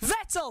Prix.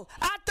 Vettel,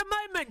 at the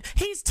moment,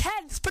 he's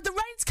 10th, but the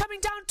rain's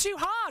coming down too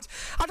hard.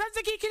 I don't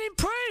think he can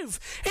improve.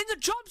 In the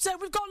drop zone,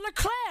 we've got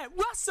Leclerc,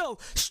 Russell,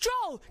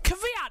 Stroll,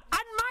 Kvyat,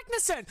 and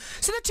Magnussen.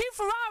 So the two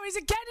Ferraris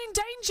are getting in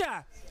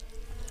danger.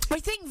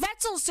 We think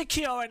Vettel's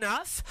secure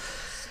enough.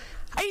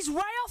 He's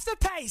way off the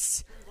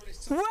pace.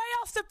 Way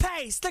off the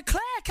pace.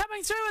 Leclerc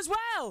coming through as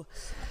well.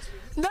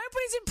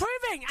 Nobody's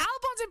improving.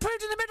 Albon's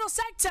improved in the middle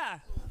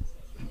sector.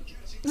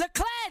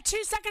 Leclerc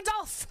 2 seconds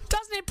off.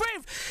 Doesn't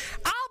improve.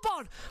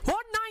 Albon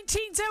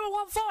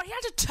 1:19.014. He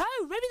had a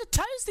toe. Maybe the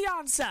toe's the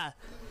answer.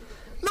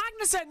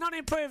 Magnussen not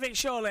improving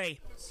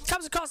surely.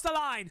 Comes across the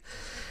line.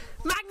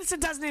 Magnussen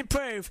doesn't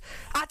improve.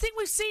 I think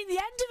we've seen the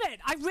end of it.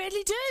 I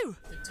really do.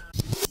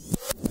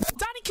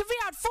 Danny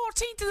Kvyat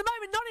 14th at the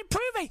moment, not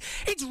improving.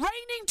 It's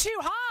raining too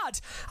hard.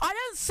 I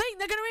don't think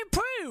they're going to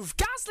improve.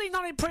 Gasly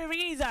not improving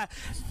either.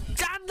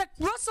 And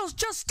Russell's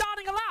just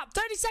starting a lap.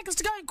 30 seconds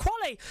to go in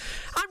quali.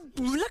 And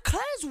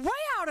Leclerc's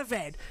way out of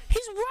it.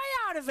 He's way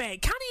out of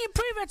it. Can he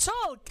improve at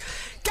all?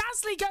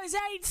 Gasly goes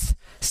 8th,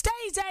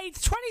 stays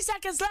 8th, 20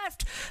 seconds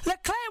left.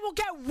 Leclerc will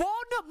get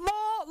one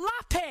more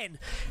lap in.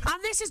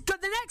 And this is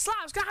good. The next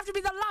lap is going to have to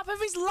be the lap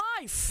of his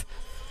life.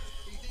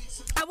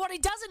 And what he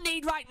doesn't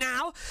need right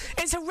now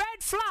is a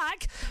red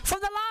flag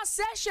from the last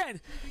session.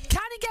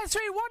 Can he get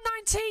through?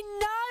 1:19?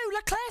 No.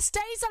 Leclerc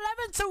stays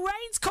 11th. The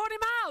rain's caught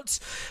him out.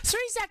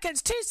 3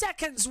 seconds, 2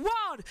 seconds,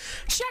 1.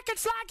 Checkered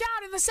flag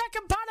out in the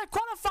second part of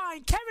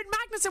qualifying. Kevin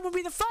Magnussen will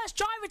be the first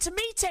driver to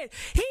meet it.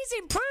 He's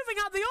improving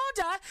up the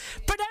order,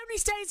 but only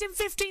stays in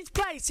 15th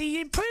place. He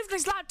improved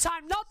his lap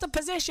time, not the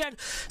position.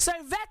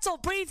 So Vettel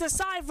breathed a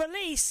sigh of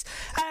release.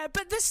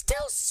 But there's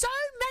still so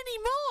many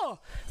more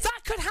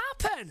that could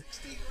happen.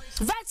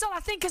 Vettel, I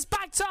think, has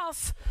backed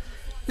off.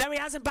 No, he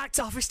hasn't backed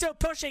off. He's still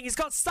pushing. He's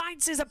got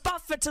Sainz as a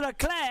buffer to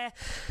Leclerc.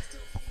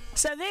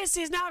 So this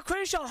is now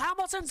crucial.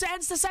 Hamilton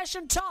ends the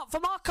session top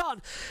from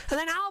Ocon. And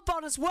then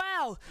Albon as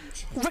well.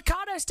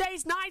 Ricciardo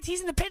stays 9th.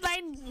 He's in the pit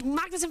lane.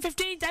 Magnussen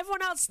 15th.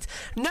 Everyone else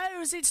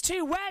knows it's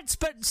too wet.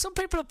 But some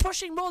people are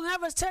pushing more than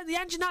others. Turn the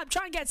engine up.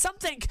 Try and get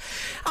something.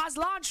 As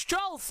Lance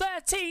Stroll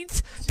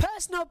 13th.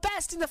 Personal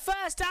best in the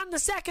first and the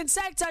second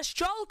sector.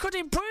 Stroll could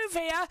improve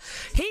here.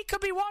 He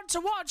could be one to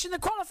watch in the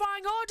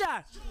qualifying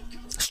order.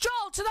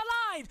 Stroll to the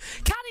line.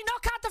 Can he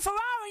knock out the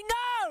Ferrari?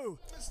 No!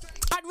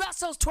 And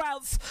Russell's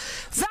 12th.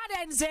 That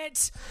ends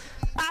it.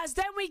 As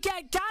then we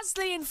get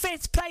Gasly in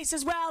 5th place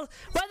as well.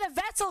 Whether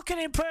Vettel can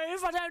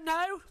improve, I don't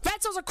know.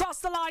 Vettel's across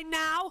the line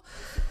now.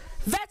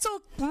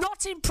 Vettel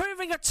not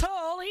improving at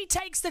all. He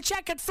takes the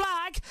checkered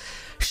flag.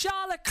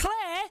 Charles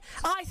Leclerc,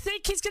 I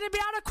think he's going to be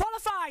out of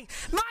qualifying.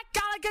 Matt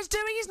Gallagher's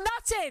doing his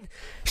nutting.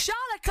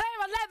 Charles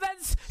Leclerc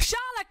 11th.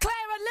 Charles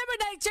Leclerc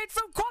eliminated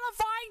from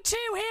qualifying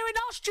 2 here in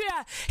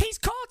Austria. He's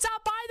caught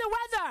up by the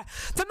weather.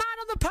 The man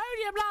on the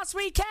podium last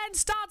weekend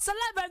starts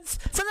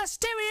 11th for the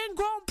Styrian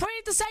Grand Prix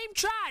at the same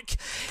track.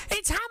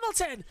 It's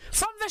Hamilton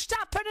from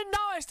Verstappen and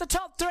Norris, the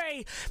top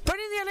 3. But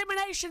in the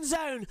elimination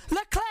zone,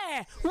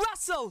 Leclerc,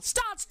 Russell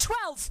starts 12th.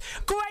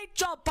 Great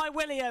job by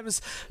Williams.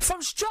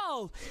 From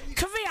Stroll,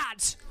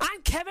 Kvyat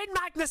and Kevin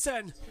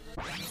Magnussen.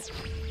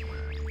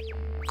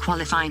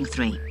 Qualifying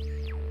 3.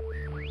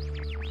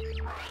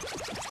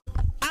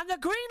 And the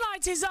green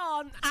light is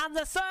on, and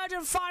the third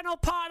and final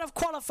part of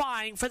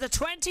qualifying for the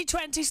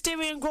 2020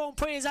 Styrian Grand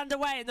Prix is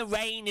underway, and the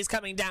rain is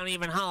coming down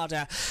even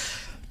harder.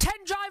 10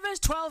 drivers,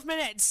 12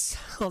 minutes.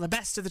 Well, the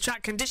best of the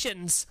track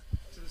conditions.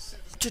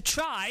 to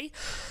try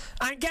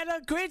and get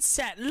a grid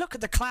set. Look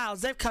at the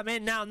clouds, they've come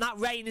in now, and that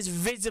rain is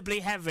visibly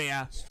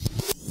heavier.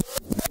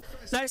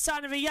 No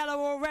sign of a yellow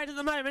or red at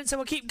the moment, so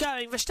we'll keep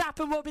going.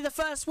 Verstappen will be the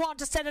first one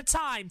to set a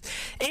time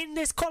in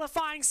this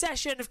qualifying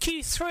session of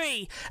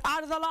Q3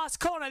 out of the last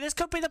corner. This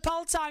could be the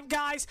pole time,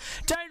 guys.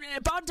 Don't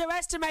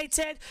underestimate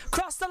it.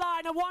 Cross the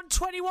line at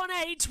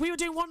 1:21.8. We were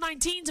doing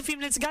 1:19s a few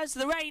minutes ago,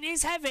 so the rain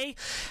is heavy.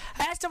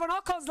 Esteban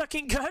Ocon's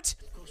looking good.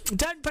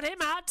 Don't put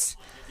him out.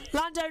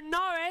 Lando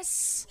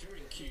Norris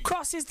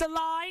crosses the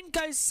line,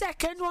 goes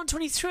second,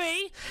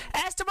 1:23.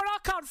 Esteban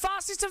Ocon,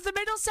 fastest of the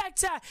middle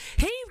sector.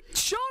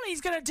 Surely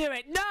he's going to do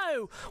it.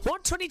 No,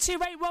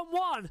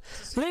 1:22.811.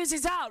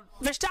 Loses out.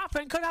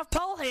 Verstappen could have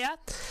pole here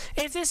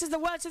if this is the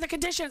worst of the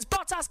conditions.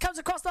 Bottas comes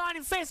across the line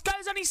in fifth,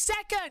 goes only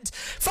second.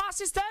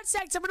 Fastest third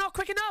sector, but not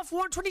quick enough.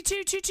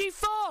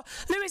 1:22.224.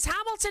 Lewis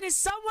Hamilton is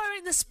somewhere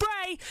in the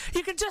spray.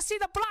 You can just see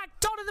the black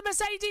dot of the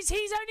Mercedes.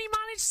 He's only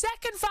managed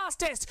second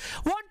fastest.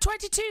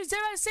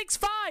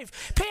 1:22.065.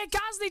 Pierre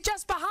Gasly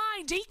just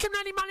behind. He can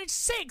only manage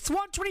sixth.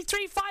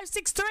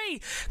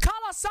 1:23.563.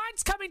 Carlos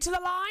Sainz coming to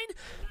the line.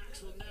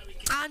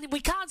 And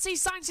we can't see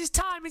Sainz's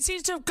time. It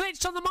seems to have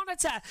glitched on the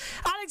monitor.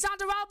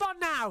 Alexander Albon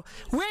now.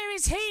 Where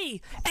is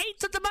he?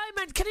 Eighth at the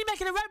moment. Can he make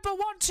it a Red Bull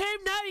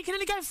 1-2? No, he can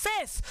only go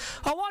fifth.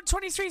 A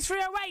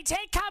 1:23.308.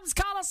 Here comes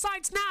Carlos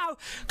Sainz now,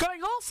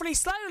 going awfully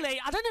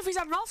slowly. I don't know if he's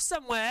had an off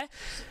somewhere.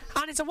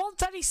 And it's a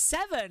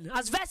 1:37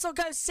 as Vettel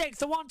goes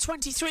sixth. A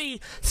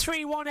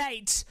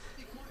 1:23.318.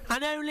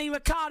 And only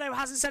Ricciardo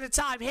hasn't set a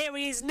time. Here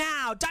he is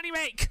now. Danny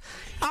Rick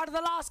out of the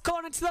last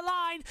corner to the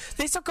line.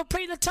 This will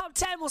complete the top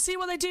 10. We'll see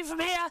what they do from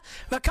here.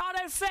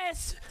 Ricciardo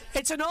fifth.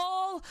 It's an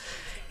all.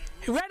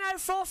 Renault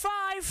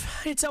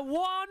 4-5. It's a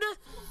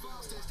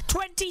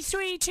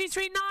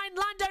 1:23.239.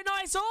 Lando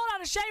Norris all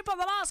out of shape on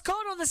the last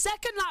corner on the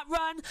second lap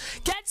run.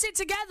 Gets it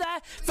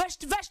together.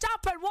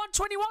 Verstappen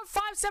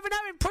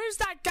 1:21.570 improves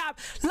that gap.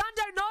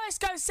 Lando Norris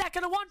goes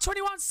second at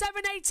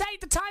 1:21.788.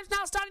 The time's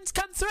now starting to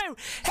come through.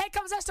 Here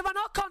comes Esteban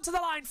Ocon to the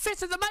line.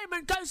 Fifth at the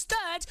moment, goes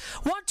third.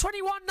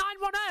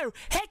 1:21.910.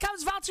 Here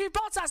comes Valtteri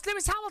Bottas.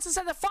 Lewis Hamilton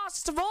said the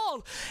fastest of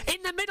all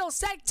in the middle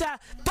sector.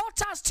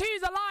 Bottas to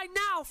the line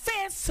now.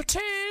 Fifth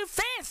to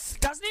fifth.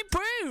 Doesn't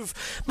improve.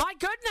 My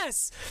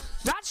goodness.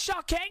 That's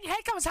shocking.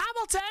 Here comes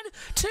Hamilton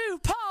to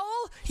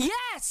pole.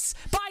 Yes,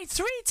 by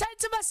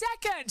 0.3 of a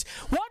second.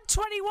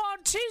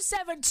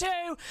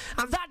 1:21.272,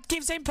 and that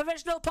gives him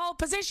provisional pole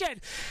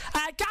position.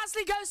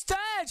 Gasly goes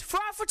third for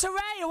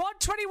AlphaTauri.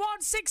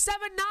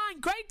 1:21.679.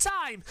 Great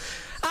time.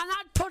 And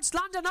that puts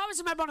Lando Norris,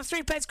 remember, on a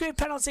 3-place grid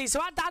penalty,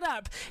 so add that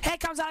up. Here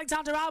comes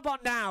Alexander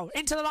Albon now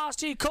into the last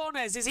two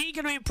corners. Is he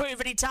going to improve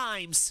any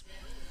times?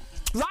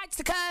 Right to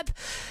the curb,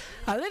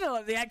 a little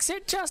at the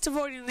exit, just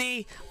avoiding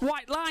the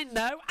white line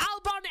though.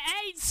 Albon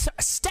 8th,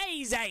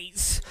 stays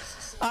 8th,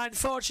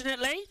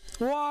 unfortunately.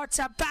 What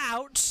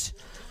about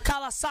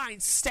Carlos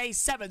Sainz? Stays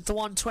 7th,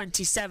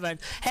 1:27.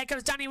 Here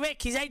comes Danny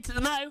Rick, he's 8th at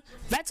the mo.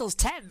 Vettel's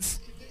 10th.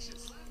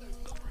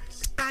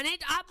 And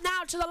it up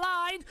now to the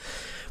line.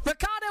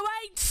 Ricciardo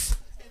 8th.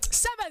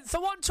 7th for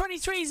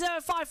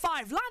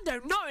 1:23.055. Lando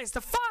Norris, the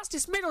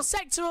fastest middle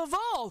sector of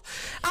all.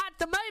 At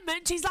the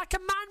moment, he's like a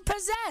man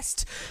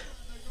possessed.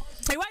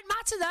 It won't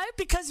matter though,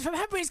 because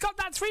remember he's got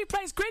that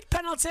 3-place grid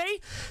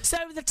penalty,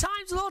 so the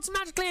times will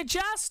automatically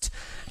adjust.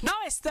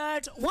 Norris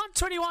third,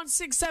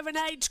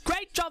 1:21.678.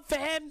 Great job for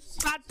him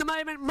at the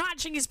moment,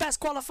 matching his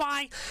best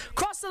qualifying.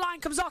 Cross the line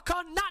comes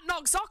Ocon. That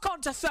knocks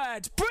Ocon to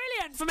third.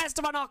 Brilliant from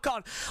Esteban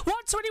Ocon.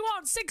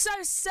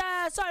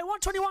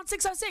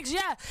 1:21.606.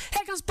 Yeah,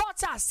 here comes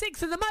Bottas,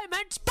 6th at the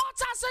moment.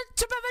 Bottas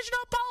to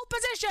provisional pole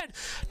position.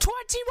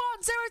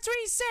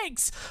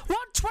 21.036.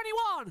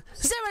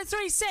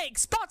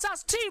 1:21.036.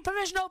 Bottas to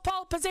provisional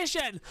pole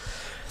position.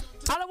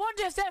 And I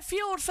wonder if they're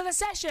fueled for the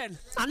session.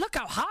 And look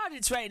how hard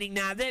it's raining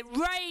now. The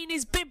rain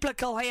is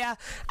biblical here.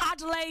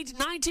 Adelaide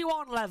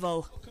 91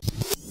 level.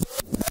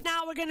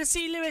 Now we're going to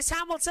see Lewis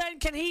Hamilton.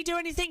 Can he do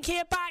anything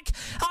here back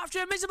after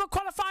a miserable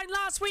qualifying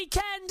last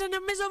weekend and a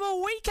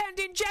miserable weekend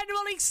in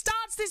general? He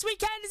starts this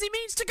weekend as he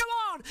means to go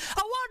on.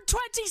 A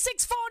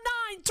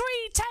 1:26.49,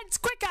 0.3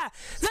 quicker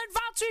than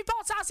Valtteri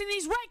Bottas in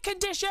these wet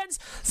conditions.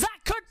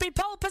 That could be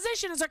pole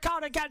position as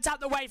Ricciardo gets out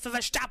the way for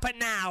Verstappen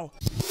now.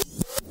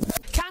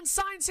 Can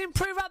Sainz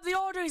improve up the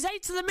order? He's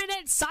 8th to the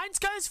minute. Sainz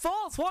goes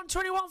 4th,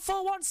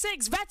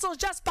 1:21.416. Vettel's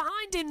just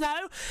behind him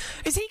though.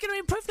 Is he going to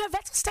improve? No,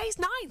 Vettel stays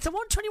 9th, a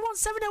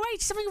 1:21.708.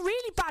 He's having a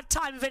really bad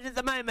time of it at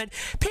the moment.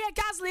 Pierre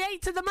Gasly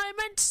 8th at the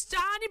moment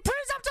and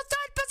improves up to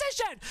 3rd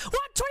position.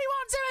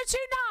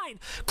 1:21.029.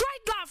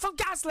 Great lap from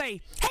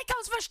Gasly. Here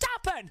comes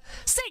Verstappen,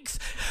 6th.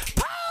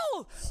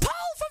 Pole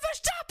for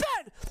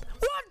Verstappen.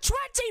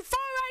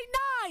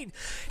 1:24.89.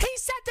 He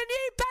set the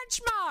new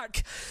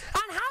benchmark,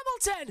 and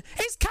Hamilton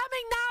is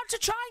coming now to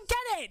try and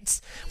get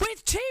it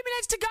with 2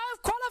 minutes to go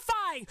of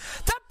qualifying.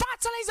 The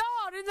battle is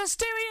on in the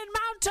Styrian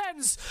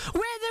mountains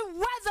where the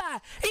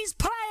weather is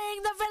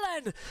playing the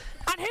villain,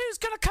 and who's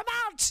going to come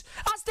out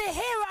as the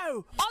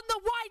hero on the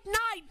white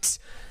knight?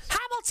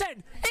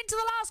 Hamilton into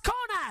the last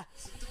corner.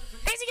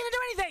 Is he going to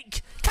do anything?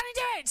 Can he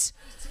do it?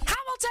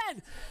 Hamilton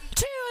Hamilton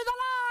to the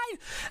line,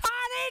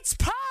 and it's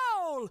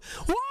pole.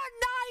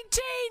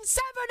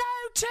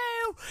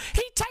 1:19.702.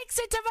 He takes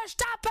it to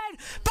Verstappen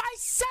by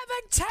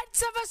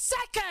 0.7 of a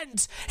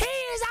second. He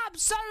is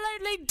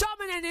absolutely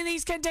dominant in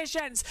these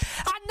conditions,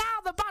 and now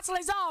the battle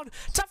is on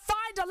to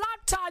find a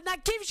lap time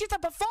that gives you the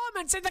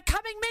performance in the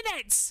coming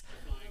minutes.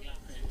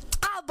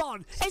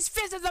 Albon is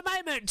fifth at the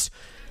moment,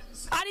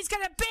 and he's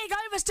got a big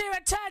oversteer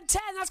at turn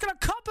 10. That's going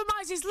to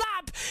compromise his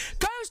lap.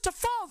 Goes to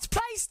fourth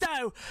place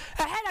though,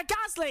 ahead of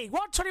Gasly.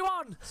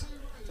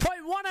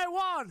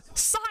 1:21.101.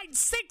 Sainz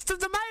sixth at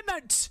the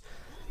moment.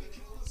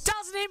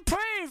 Doesn't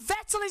improve.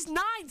 Vettel is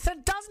ninth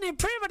and doesn't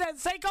improve, I don't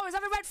think. Oh, is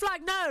that a red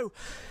flag? No.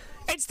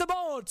 It's the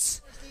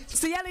boards.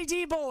 It's the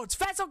LED boards.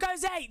 Vettel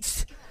goes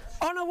eighth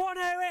on a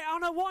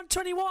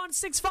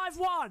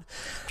 1:21.651.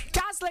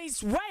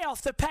 Gasly's way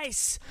off the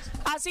pace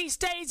as he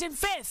stays in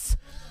fifth.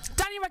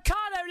 Danny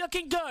Ricciardo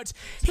looking good.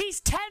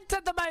 He's 10th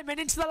at the moment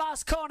into the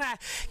last corner.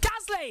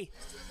 Gasly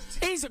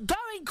is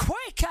going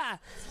quicker.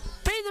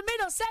 Be in the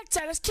middle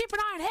sector. Let's keep an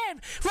eye on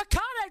him.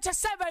 Ricciardo to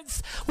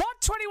 7th.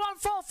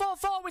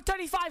 1:21.444 with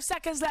 35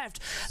 seconds left.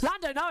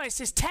 Lando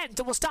Norris is 10th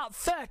and will start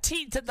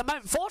 13th at the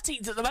moment,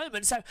 14th at the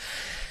moment. So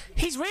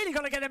he's really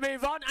got to get a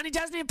move on, and he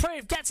doesn't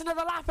improve. Gets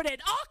another lap at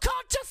it.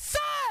 Ocon to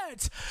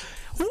third.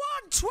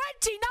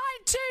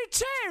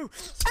 1:29.22.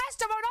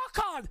 Esteban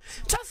Ocon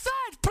to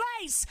third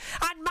place.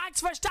 And Max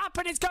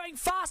Verstappen is going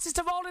fastest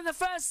of all in the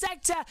first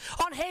sector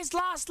on his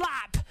last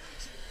lap.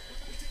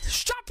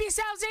 Strap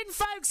yourselves in,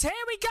 folks.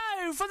 Here we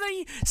go for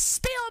the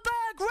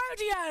Spielberg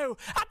Rodeo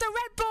at the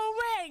Red Bull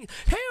Ring.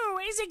 Who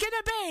is it going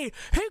to be?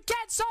 Who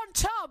gets on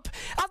top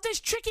of this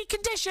tricky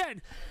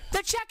condition?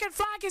 The checkered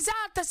flag is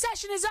out. The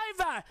session is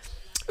over.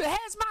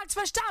 Here's Max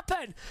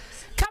Verstappen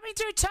coming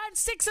through turn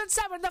 6 and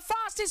 7, the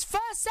fastest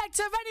first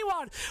sector of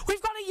anyone.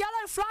 We've got a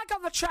yellow flag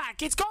on the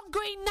track. It's gone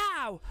green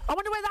now. I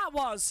wonder where that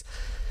was.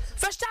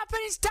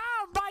 Verstappen is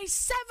down by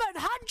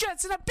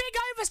 700ths and a big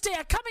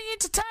oversteer coming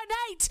into turn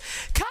 8.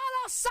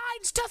 Carlos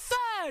Sainz to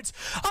third,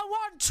 a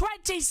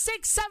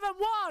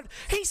 1:26.71.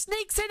 He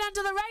sneaks in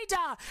under the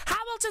radar.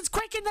 Hamilton's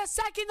quick in the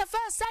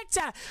first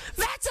sector.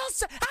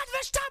 Vettel's and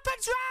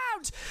Verstappen's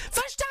round.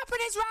 Verstappen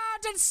is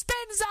round and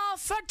spins off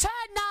for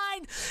turn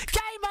 9.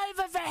 Game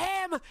over for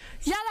him.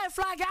 Yellow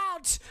flag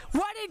out.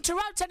 Won't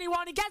interrupt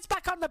anyone. He gets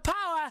back on the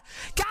power.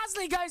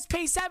 Gasly goes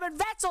P7.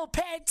 Vettel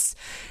pits.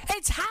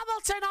 It's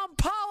Hamilton on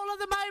pole at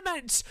the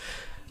moment.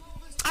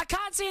 I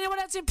can't see anyone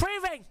else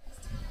improving.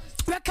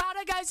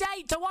 Ricciardo goes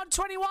 8 to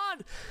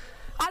 1:21.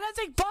 I don't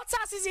think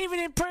Bottas is even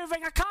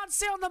improving. I can't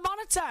see on the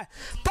monitor.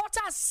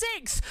 Bottas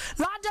 6th.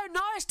 Lando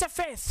Norris to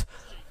 5th.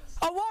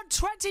 A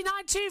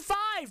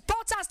 1:29.25.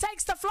 Bottas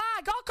takes the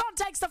flag. Ocon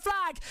takes the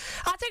flag.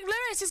 I think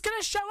Lewis is going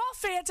to show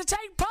off here to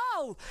take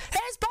pole.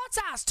 Here's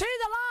Bottas to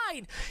the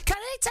line. Can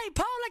he take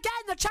pole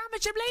again? The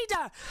championship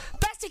leader.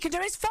 Best he can do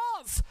is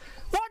 4th.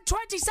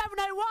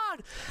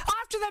 1:27.01.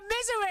 After the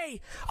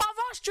misery of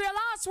Austria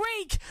last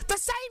week, the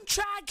same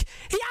track,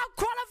 he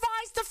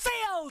out-qualifies the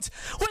field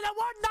with a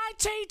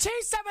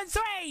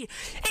 1:19.273.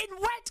 In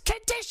wet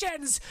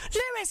conditions,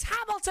 Lewis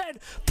Hamilton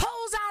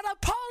pulls out a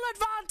pole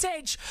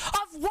advantage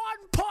of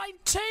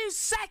 1.2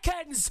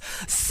 seconds.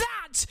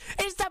 That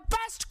is the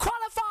best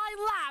qualifying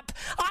lap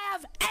I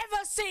have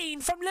ever seen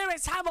from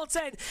Lewis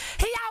Hamilton.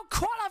 He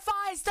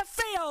out-qualifies the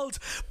field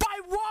by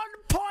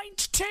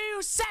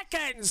 1.2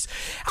 seconds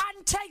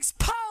and takes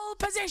pole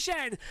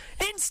position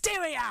in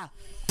Styria.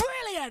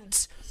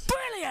 Brilliant!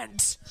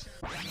 Brilliant!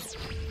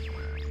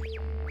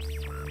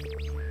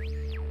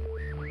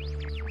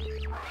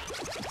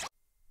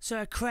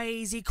 So a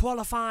crazy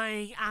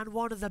qualifying and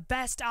one of the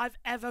best I've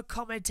ever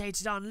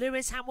commentated on.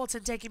 Lewis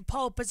Hamilton taking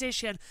pole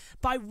position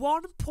by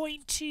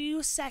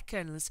 1.2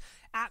 seconds.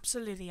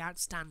 Absolutely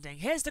outstanding.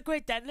 Here's the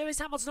grid then. Lewis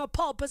Hamilton on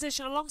pole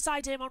position.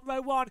 Alongside him on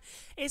row 1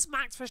 is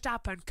Max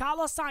Verstappen.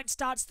 Carlos Sainz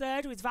starts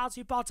third with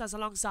Valtteri Bottas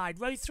alongside.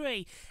 Row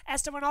 3,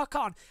 Esteban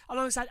Ocon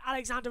alongside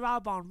Alexander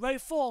Albon. Row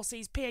 4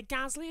 sees Pierre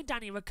Gasly and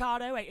Danny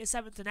Ricciardo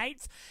 7th and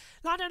 8th.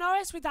 Lando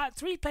Norris with that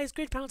 3-place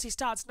grid penalty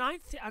starts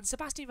 9th, and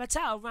Sebastian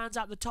Vettel rounds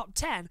out the top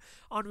 10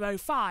 on row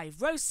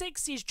 5. Row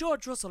 6 sees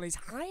George Russell, his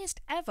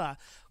highest ever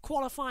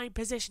qualifying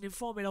position in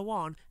Formula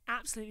 1.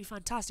 Absolutely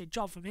fantastic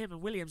job from him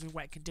and Williams in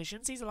wet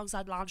conditions. He's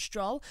alongside Lance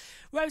Stroll.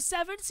 Row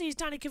 7 sees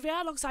Danny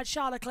Kvyat alongside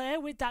Charles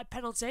Leclerc with that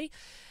penalty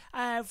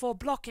for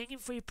blocking in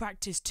free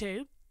practice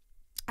 2.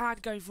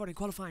 And going forward in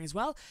qualifying as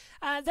well.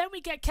 Then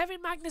we get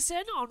Kevin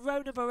Magnussen on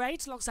row number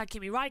 8 alongside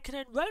Kimi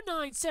Raikkonen. Row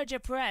 9,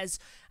 Sergio Perez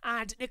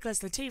and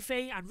Nicholas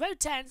Latifi. And row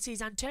 10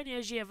 sees Antonio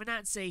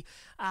Giovinazzi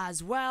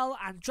as well.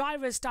 And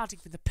drivers starting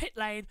from the pit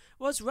lane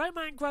was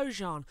Romain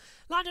Grosjean.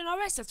 Lando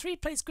Norris, a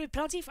 3-place grid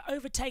penalty for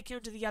overtaking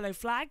under the yellow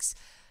flags.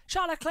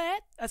 Charles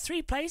Leclerc, a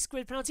 3-place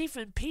grid penalty for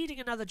impeding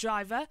another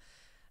driver.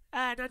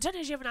 And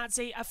Antonio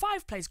Giovinazzi, a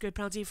 5-place grid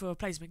penalty for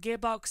replacement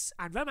gearbox,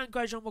 and Romain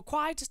Grosjean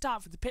required to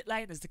start from the pit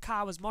lane as the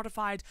car was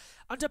modified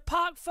under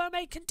parc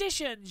fermé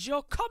conditions.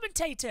 Your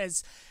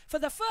commentators for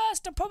the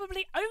first and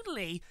probably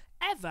only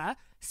ever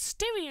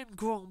Styrian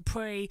Grand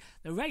Prix.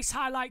 The race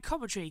highlight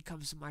commentary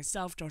comes from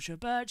myself, Joshua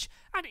Birch,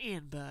 and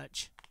Ian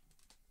Birch.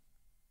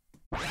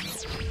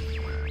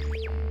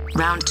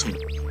 Round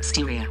 2.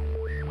 Styria.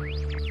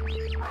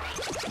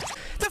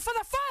 For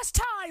the first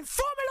time,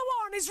 Formula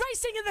One is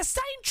racing in the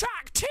same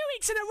track 2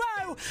 weeks in a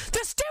row.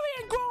 The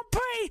Styrian Grand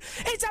Prix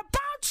is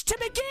about to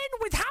begin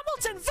with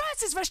Hamilton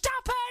versus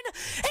Verstappen.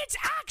 It's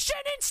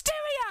action in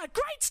Styria.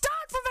 Great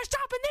start for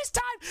Verstappen this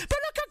time, but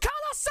look at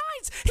Carlos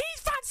Sainz. He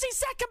fancies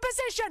second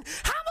position.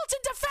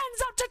 Hamilton defends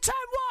up to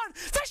turn 1.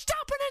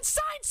 Verstappen and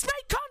Sainz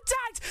make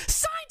contact.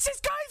 Sainz is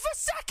going for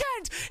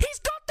second.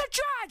 He's got the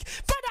drag,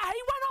 but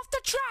he went off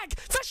the track.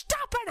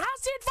 Verstappen has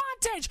the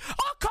advantage.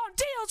 Ocon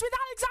deals with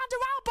Alexander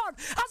Albon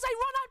as they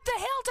run up the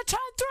hill to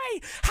turn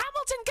 3.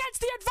 Hamilton gets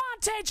the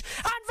advantage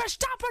and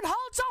Verstappen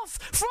holds off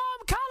from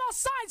Carlos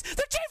Sainz.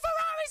 The two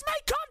Ferraris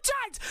make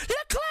contact.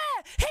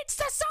 Leclerc hits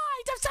the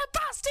side of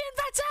Sebastian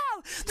Vettel.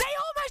 They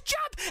almost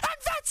jump, and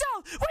Vettel,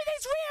 with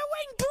his rear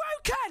wing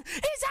broken,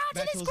 is out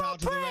of this Grand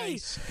Prix.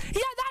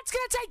 Yeah, that's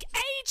going to take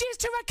ages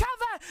to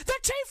recover. The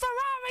two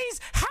Ferraris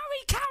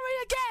carry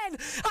again,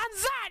 and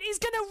that is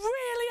going to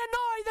really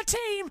annoy the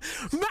team.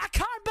 I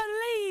can't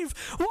believe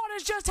what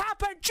has just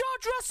happened.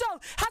 George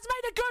Russell has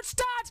made a good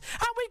start,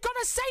 and we've got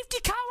a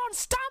safety car on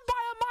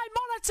standby on my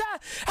monitor.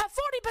 A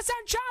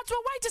 40% chance.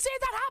 We'll wait to see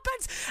if that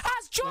happens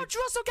as George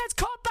Russell gets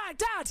caught back.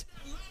 Dad.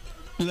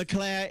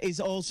 Leclerc is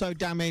also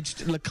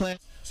damaged. Leclerc.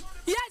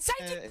 Yeah,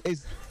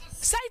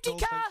 safety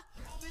car.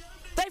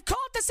 They've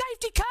called the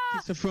safety car.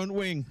 It's the front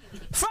wing.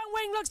 Front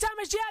wing looks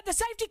damaged. Yeah, the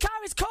safety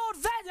car is called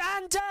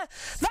and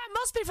that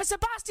must be for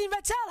Sebastian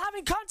Vettel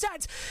having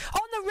contact.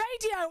 On the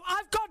radio,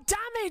 I've got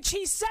damage,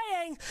 he's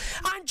saying,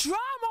 and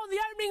drama on the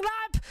opening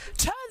lap.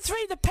 Turn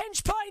 3, the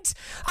pinch point,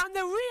 and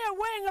the rear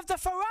wing of the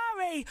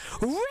Ferrari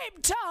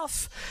ripped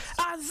off,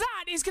 and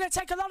that is going to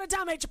take a lot of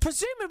damage.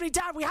 Presumably,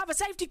 Dad, we have a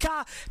safety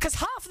car because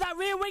half of that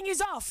rear wing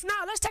is off.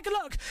 Now, let's take a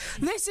look.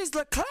 This is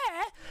Leclerc.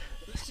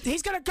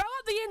 He's going to go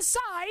up the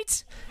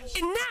inside.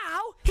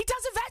 Now, he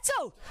does a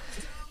Vettel.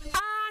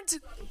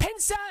 And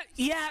Pincer,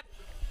 yeah.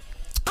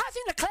 I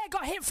think Leclerc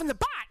got hit from the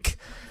back.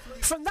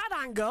 From that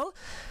angle,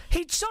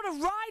 he sort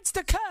of rides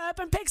the curb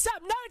and picks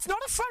up. No, it's not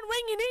a front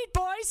wing you need,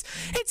 boys.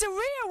 It's a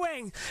rear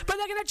wing. But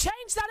they're going to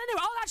change that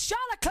anyway. Oh, that's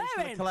Charles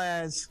Leclerc in.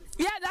 Leclerc's.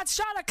 Yeah, that's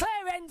Charles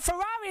Leclerc in.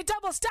 Ferrari are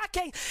double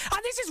stacking.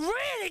 And this is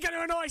really going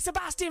to annoy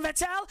Sebastian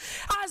Vettel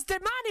as the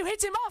man who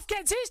hit him off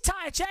gets his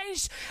tyre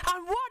changed.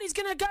 And what is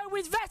going to go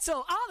with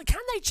Vettel? Oh,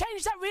 can they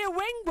change that rear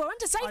wing? We're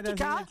under safety I don't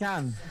car. think they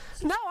can.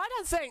 No, I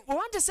don't think. We're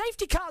under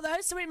safety car,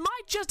 though, so it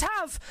might just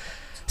have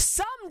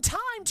some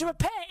time to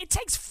repair. It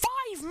takes 5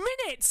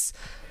 minutes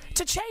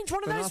to change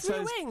one of those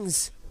rear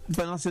wings.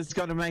 Benassa's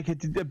got to make a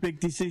big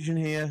decision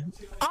here.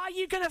 Are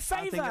you going to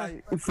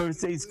favour?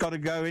 First, he's got to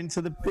go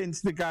into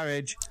the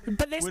garage.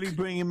 But will he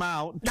bring him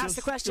out? That's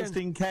the question. Just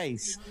in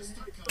case.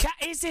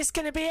 Is this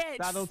going to be it?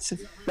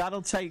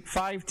 That'll take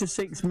 5 to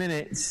 6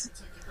 minutes.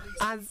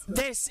 And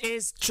this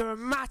is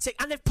dramatic.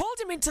 And they've pulled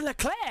him into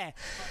Leclerc.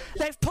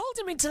 They've pulled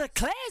him into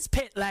Leclerc's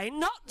pit lane,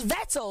 not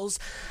Vettel's.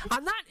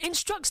 And that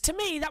instructs to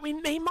me that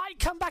he might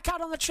come back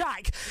out on the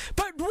track.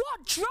 But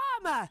what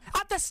drama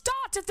at the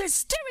start of this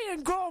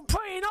Styrian Grand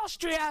Prix in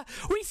Austria.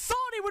 We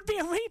thought it would be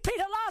a repeat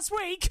of last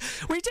week.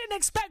 We didn't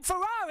expect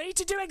Ferrari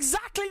to do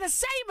exactly the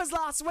same as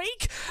last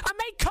week and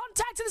make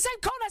contact in the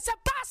same corner.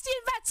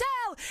 Sebastian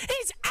Vettel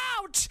is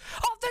out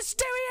of the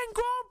Styrian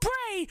Grand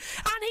Prix.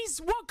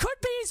 And what could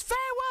be his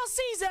farewell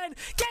season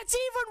gets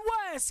even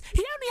worse. He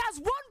only has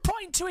 1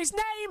 point to his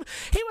name.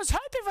 He was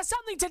hoping for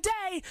something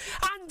today,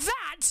 and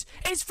that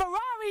is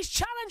Ferrari's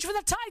challenge for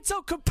the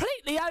title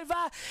completely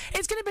over.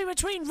 It's going to be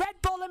between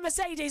Red Bull and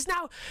Mercedes.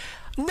 Now,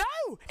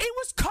 no, it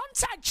was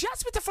contact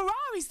just with the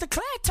Ferraris.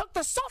 Leclerc took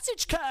the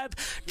sausage curb,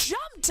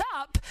 jumped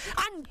up,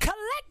 and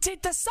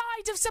collected the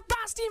side of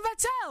Sebastian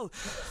Vettel.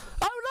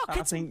 Oh,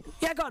 look,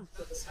 yeah, go on.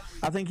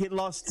 I think it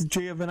lost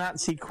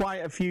Giovinazzi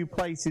quite a few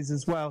places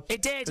as well.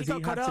 It did. He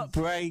got caught up. He had to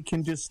brake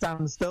and just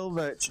stand still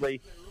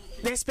virtually.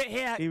 This bit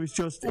here. He was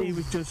just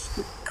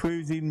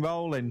cruising,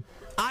 rolling.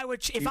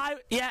 It's right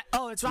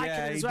as well.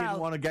 Yeah, he didn't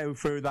want to go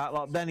through that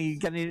lot. Then he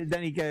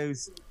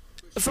goes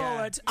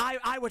forward. Yeah.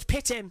 I would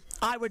pit him.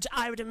 I would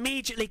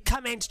immediately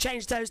come in to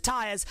change those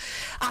tyres.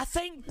 I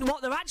think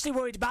what they're actually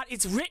worried about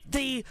is rip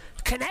the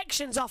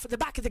connections off at the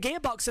back of the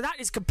gearbox, so that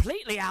is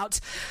completely out.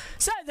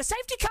 So the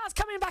safety car's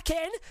coming back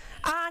in,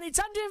 and it's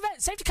under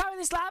safety car in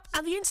this lap,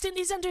 and the incident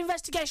is under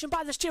investigation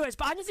by the stewards.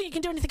 But I don't think you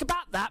can do anything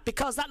about that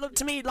because that looked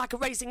to me like a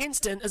racing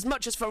incident. As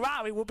much as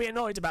Ferrari will be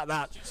annoyed about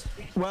that.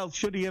 Well,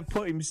 should he have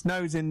put his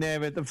nose in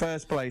there at the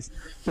first place?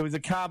 There was a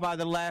car by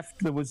the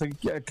left. There was a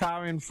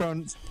car in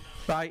front.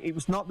 Right, it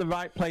was not the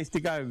right place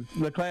to go.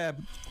 Leclerc.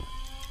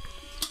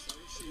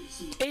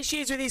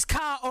 Issues with his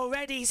car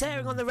already. He's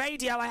hearing on the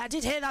radio. I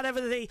did hear that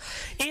over the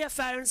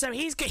earphones. So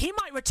he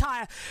might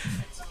retire.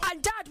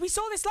 And Dad, we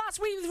saw this last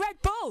week with Red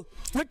Bull.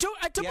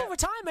 A double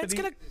retirement. It's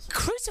going to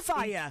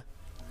crucify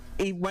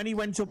you. When he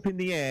went up in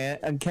the air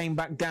and came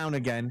back down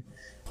again,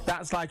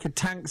 that's like a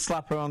tank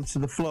slapper onto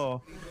the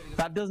floor.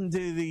 That doesn't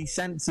do the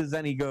sensors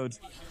any good.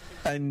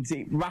 And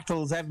it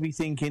rattles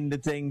everything in the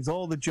things,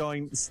 all the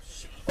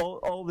joints,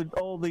 all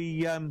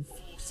the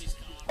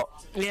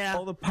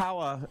all the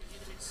power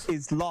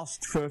is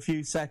lost for a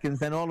few seconds,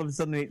 then all of a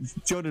sudden it's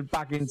juddered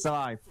back into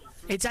life.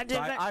 It's under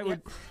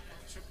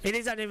It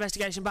is under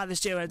investigation by the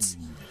stewards.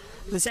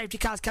 The safety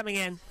car's coming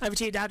in. Over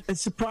to you, Dad. And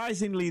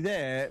surprisingly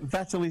there,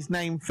 Vettel is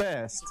named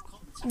first.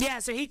 Yeah,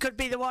 so he could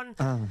be the one.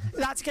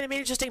 That's going to be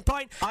an interesting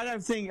point. I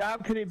don't think. How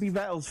could it be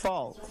Vettel's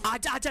fault? I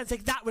don't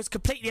think that was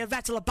completely a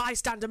Vettel, a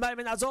bystander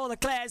moment. That was all the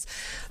clears.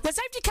 The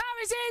safety car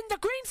is in. The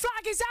green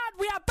flag is out.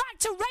 We are back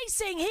to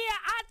racing here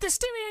at the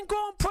Styrian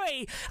Grand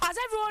Prix as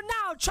everyone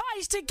now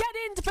tries to get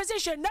into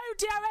position. No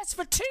DRS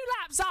for 2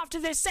 laps after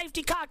this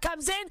safety car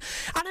comes in.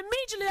 And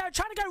immediately they're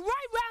trying to go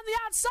right round the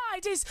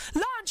outside is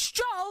Lance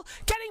Stroll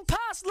getting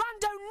past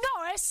Lando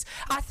Norris.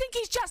 I think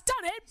he's just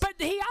done it, but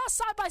he are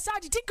side by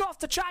side. He did go off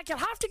the track. He'll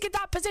have to get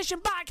that position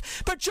back,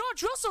 but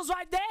George Russell's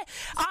right there.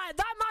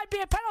 That might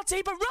be a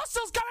penalty, but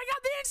Russell's going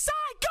up the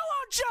inside. Go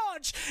on,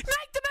 George,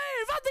 make the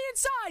move on the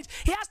inside.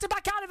 He has to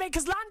back out of it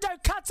because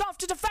Lando cuts off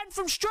to defend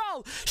from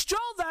Stroll.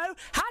 Stroll, though,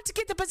 had to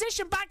get the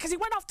position back because he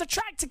went off the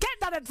track to get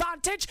that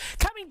advantage.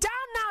 Coming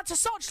down now to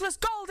Sochless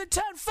Gold in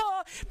turn 4,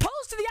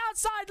 pulls to the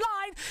outside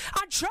line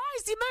and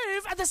tries the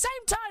move. At the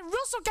same time,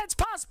 Russell gets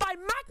passed by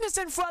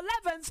Magnussen for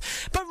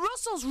 11th, but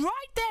Russell's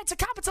right there to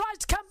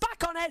capitalise to come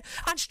back on it,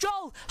 and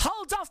Stroll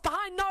holds off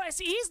behind Norris.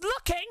 He's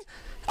looking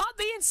on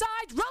the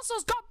inside.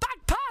 Russell's got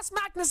back past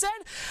Magnussen,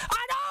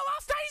 and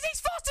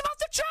he's forced him off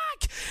the track.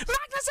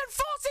 Magnussen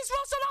forces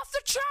Russell off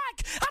the track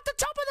at the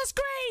top of the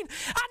screen,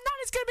 and now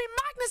it's going to be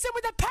Magnussen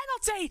with a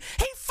penalty.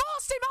 He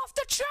forced him off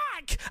the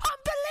track.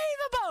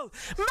 Unbelievable.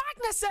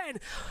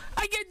 Magnussen.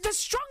 The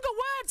stronger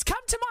words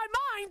come to my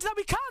mind that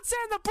we can't say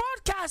in the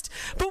broadcast,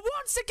 but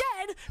once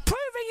again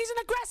proving he's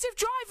an aggressive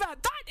driver.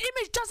 That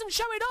image doesn't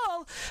show it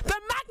all,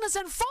 but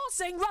Magnussen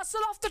forcing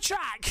Russell off the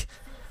track.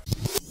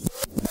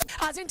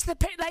 As into the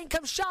pit lane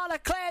comes Charles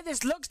Leclerc.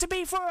 This looks to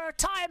be for a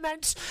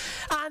retirement,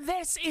 and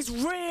this is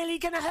really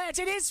going to hurt.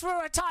 It is for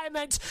a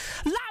retirement.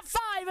 Lap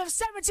 5 of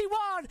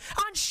 71,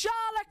 and Charles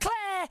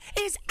Leclerc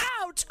is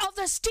out of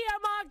the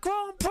Steiermark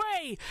Grand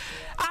Prix,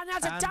 and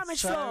has a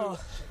damaged floor.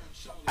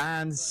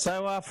 And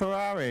so are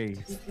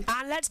Ferrari.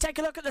 And let's take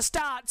a look at the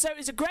start. So it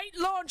was a great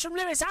launch from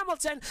Lewis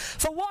Hamilton.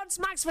 For once,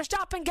 Max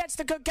Verstappen gets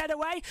the good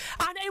getaway.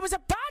 And it was a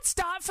bad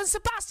start for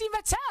Sebastian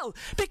Vettel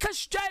because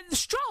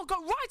Stroll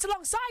got right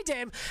alongside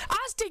him,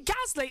 as did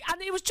Gasly.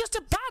 And it was just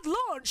a bad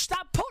launch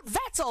that put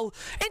Vettel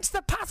into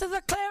the path of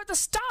Leclerc at the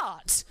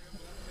start.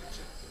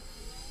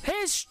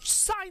 Here's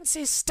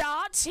Sainz's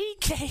start.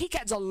 He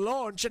gets a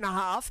launch and a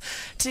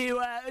half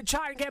to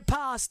try and get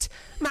past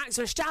Max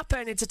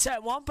Verstappen into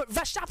turn 1, but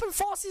Verstappen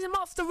forces him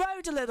off the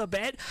road a little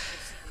bit,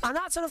 and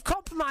that sort of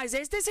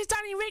compromises. This is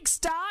Danny Rick's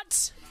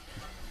start.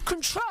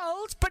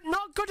 Controlled, but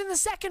not good in the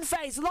second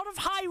phase. A lot of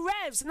high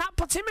revs, and that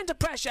puts him into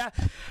pressure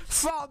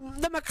from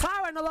the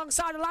McLaren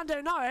alongside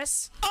Lando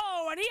Norris.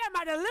 Oh, and he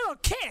had a little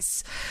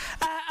kiss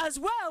as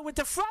well with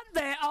the front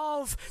there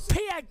of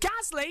Pierre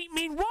Gasly.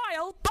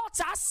 Meanwhile,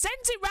 Bottas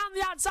sends it round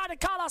the outside of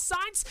Carlos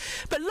Sainz,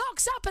 but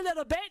locks up a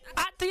little bit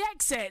at the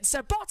exit.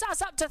 So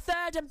Bottas up to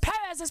 3rd, and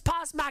Perez has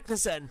passed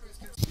Magnussen.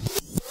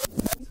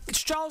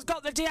 Stroll's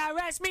got the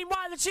DRS.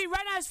 Meanwhile, the two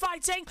Renaults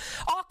fighting.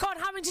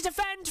 Ocon having to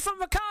defend from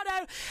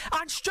Ricciardo,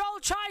 and Stroll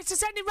tries to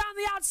send him round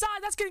the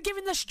outside. That's going to give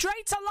him the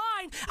straighter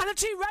line, and the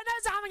two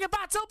Renaults are having a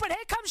battle, but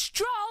here comes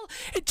Stroll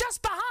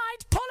just behind,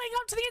 pulling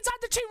onto the inside.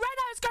 The two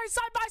Renaults going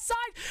side by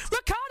side.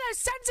 Ricciardo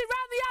sends it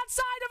round the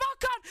outside of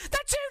Ocon.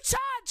 The two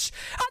touch,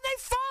 and they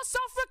force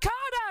off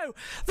Ricciardo.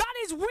 That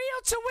is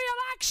wheel-to-wheel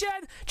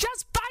action,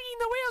 just banging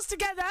the wheels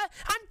together,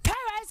 and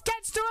Perez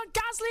gets through on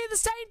Gasly at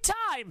the same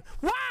time.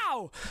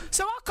 Wow!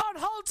 So Ocon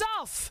holds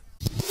off.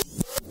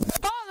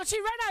 Oh, the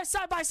two Renaults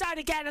side by side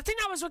again. I think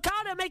that was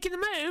Ricciardo making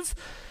the move.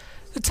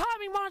 The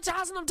timing monitor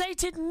hasn't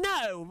updated.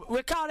 No,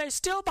 Ricciardo's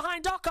still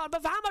behind Ocon,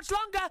 but for how much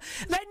longer?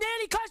 They're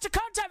nearly close to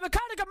contact.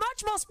 Ricciardo got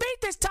much more speed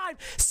this time.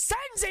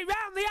 Sends it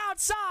round the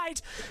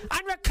outside,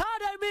 and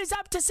Ricciardo moves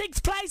up to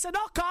 6th place. And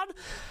Ocon,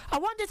 I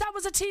wonder if that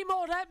was a team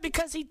order,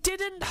 because he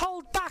didn't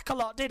hold back a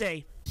lot, did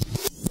he?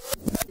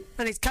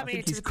 And he's coming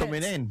into the pits.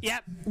 Coming in.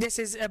 Yep, this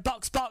is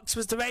box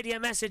was the radio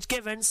message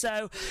given,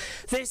 so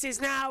this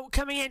is now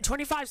coming in.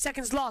 25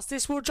 seconds lost.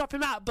 This will drop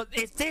him out, but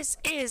if this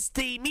is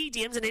the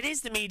mediums, and it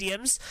is the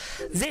mediums,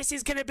 this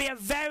is going to be a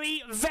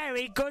very,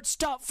 very good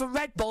stop from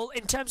Red Bull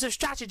in terms of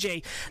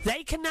strategy.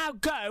 They can now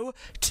go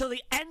till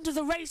the end of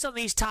the race on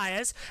these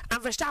tyres,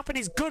 and Verstappen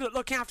is good at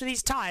looking after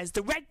these tyres.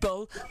 The Red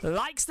Bull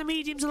likes the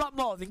mediums a lot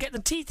more. They get the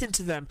teeth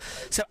into them.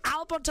 So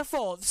Albon to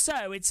 4th.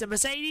 So it's a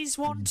Mercedes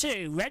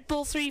 1-2, Red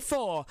Bull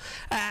 3-4.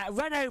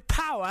 Renault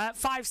Power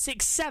 5,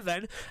 6,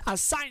 7,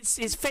 as Sainz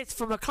is 5th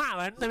from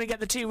McLaren. Then we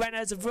get the two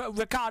Renaults of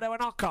Ricciardo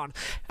and Ocon.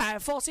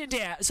 Force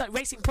India,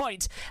 Racing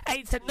Point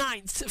 8th and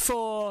 9th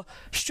for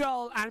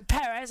Stroll and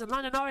Perez, and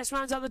Lando Norris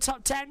rounds out the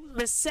top 10.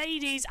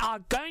 Mercedes are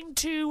going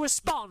to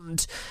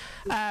respond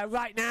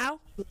right now.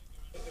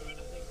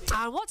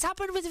 And what's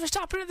happened with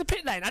Verstappen in the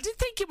pit lane? I did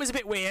think it was a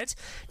bit weird.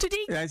 Did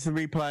he? Yeah, it's a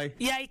replay.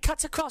 Yeah, he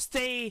cut across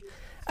the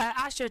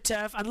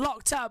AstroTurf and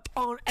locked up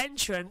on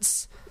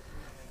entrance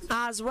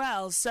as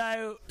well.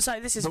 So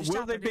this is. But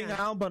will they bring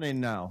Albon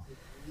in now?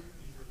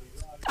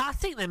 I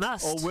think they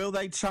must. Or will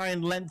they try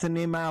and lengthen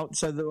him out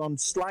so they're on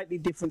slightly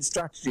different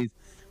strategies,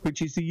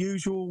 which is the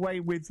usual way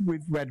with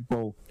Red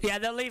Bull? Yeah,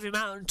 they'll leave him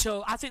out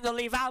until... I think they'll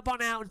leave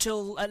Albon out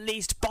until at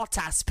least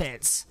Bottas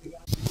pits.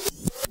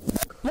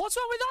 What's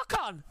wrong with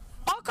Ocon?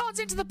 Ocon's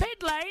into the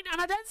pit lane,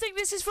 and I don't think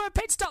this is for a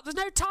pit stop. There's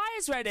no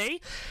tyres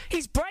ready.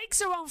 His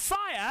brakes are on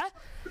fire.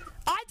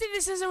 I think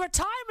this is a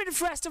retirement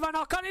for Esteban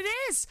Ocon. It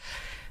is.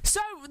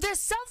 So there's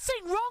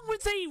something wrong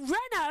with the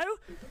Renault,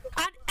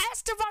 and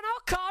Esteban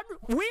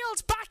Ocon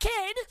wheels back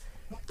in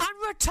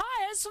and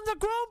retires from the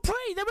Grand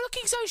Prix. They were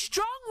looking so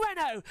strong,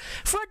 Renault,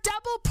 for a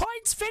double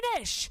points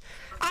finish,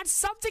 and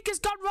something has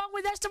gone wrong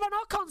with Esteban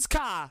Ocon's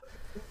car.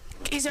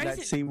 Is there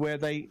Let's see where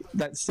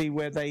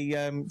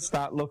they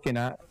start looking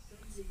at.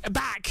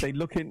 Back. They're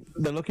looking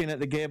at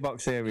the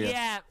gearbox area.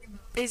 Yeah.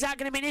 Is that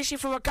going to be an issue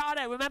for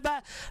Ricciardo?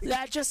 Remember,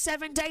 just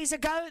 7 days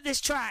ago at this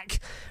track,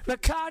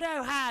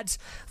 Ricciardo had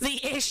the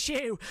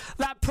issue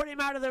that put him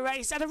out of the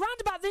race at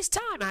around about this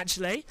time,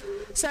 actually.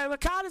 So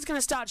Ricciardo's going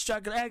to start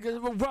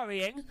struggling,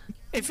 worrying.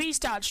 If he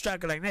starts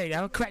struggling, there you go,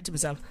 I'll correct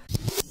himself.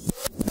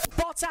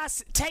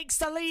 Bottas takes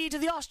the lead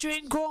of the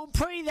Austrian Grand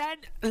Prix then.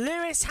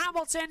 Lewis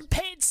Hamilton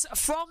pits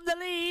from the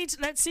lead.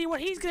 Let's see what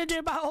he's going to do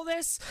about all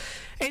this.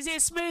 Is it a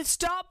smooth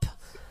stop?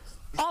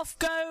 Off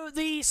go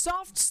the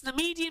softs, the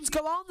mediums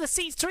go on, the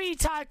C3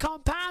 tyre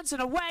compounds,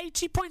 and away,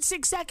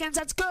 2.6 seconds,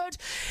 that's good.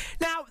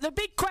 Now, the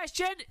big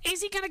question,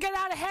 is he going to get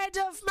out ahead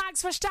of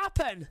Max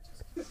Verstappen?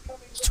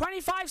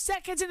 25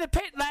 seconds in the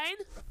pit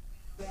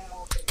lane.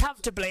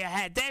 Comfortably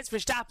ahead. There's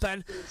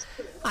Verstappen,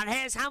 and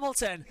here's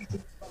Hamilton.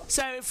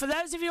 So, for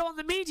those of you on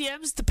the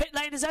mediums, the pit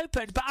lane is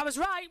opened, but I was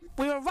right.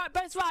 We were right,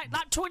 both right.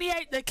 Lap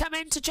 28, they come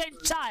in to change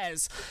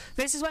tyres.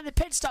 This is when the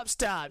pit stops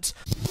start.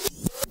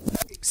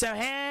 So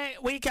here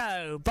we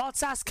go.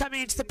 Bottas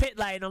coming into the pit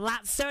lane on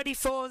lap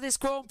 34 of this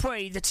Grand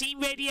Prix. The team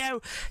radio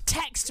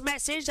text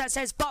message that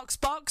says box,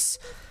 box.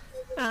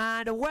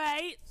 And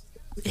away.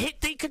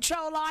 Hit the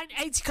control line,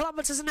 80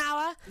 kilometres an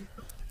hour.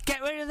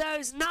 Get rid of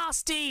those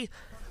nasty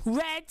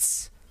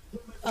reds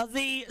of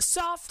the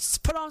softs.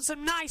 Put on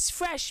some nice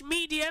fresh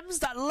mediums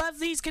that love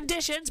these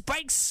conditions.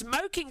 Brakes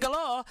smoking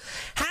galore.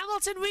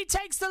 Hamilton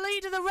retakes the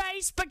lead of the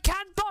race, but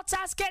can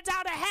Bottas get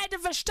out ahead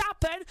of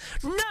Verstappen?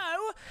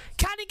 No.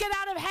 Can he get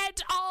out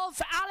ahead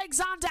of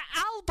Alexander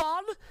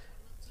Albon?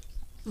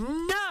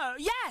 No.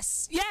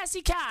 Yes,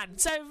 he can.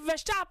 So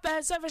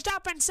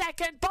Verstappen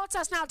second,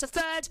 Bottas now to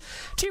third,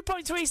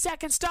 2.3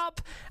 second stop.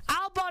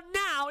 Albon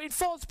now in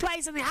fourth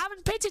place, and they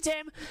haven't pitted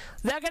him.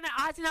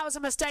 I think that was a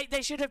mistake.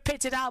 They should have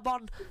pitted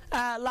Albon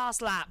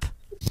last lap.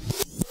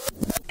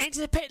 Into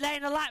the pit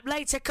lane a lap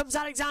later comes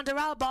Alexander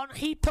Albon.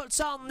 He puts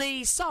on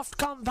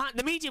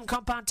the medium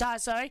compound tyre,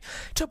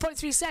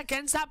 2.3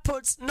 seconds. That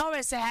puts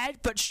Norris ahead,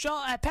 but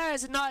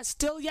Perez and Norris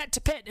still yet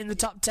to pit in the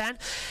top 10.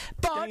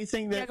 But don't you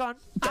think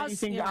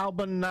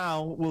Albon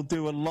now will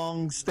do a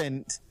long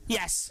stint?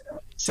 Yes.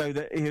 So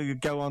that he'll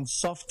go on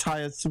soft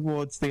tyres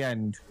towards the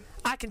end?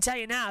 I can tell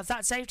you now, if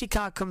that safety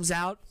car comes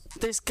out,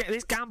 this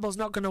gamble's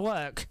not going to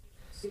work.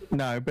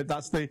 No, but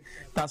that's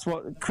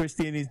what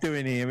Christian is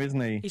doing here, isn't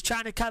he? He's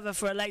trying to cover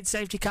for a late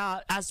safety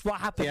car, as what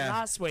happened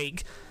last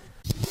week.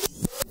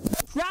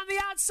 Round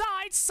the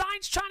outside,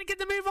 Sainz trying to get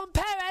the move on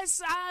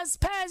Perez as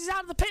Perez is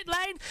out of the pit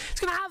lane. He's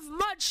going to have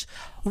much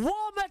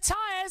warmer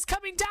tyres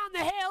coming down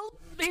the hill.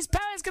 Is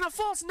Perez going to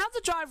force another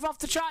driver off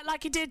the track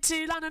like he did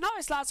to Lando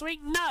Norris last week?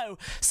 No.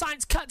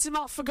 Sainz cuts him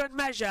off for good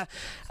measure.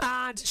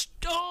 And,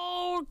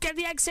 get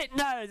the exit?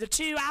 No. The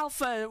two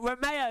Alfa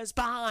Romeos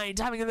behind,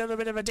 having a little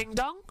bit of a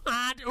ding-dong.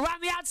 And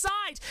around the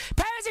outside,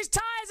 Perez's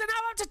tyres are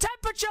now up to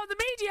temperature on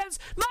the mediums,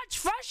 much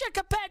fresher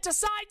compared to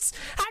Sainz.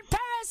 And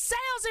Perez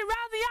sails it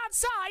round the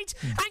outside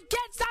and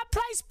gets that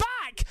place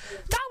back.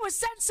 That was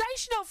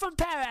sensational from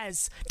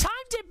Perez.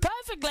 Timed it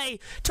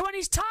perfectly to when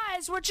his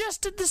tyres were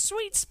just at the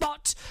sweet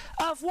spot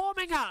of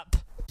warming up.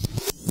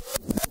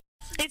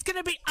 It's going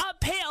to be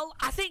uphill.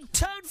 I think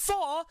turn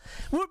 4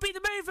 would be the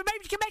move, and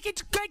maybe you can get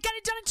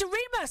it done into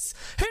Remus.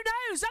 Who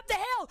knows? Up the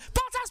hill.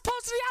 Bottas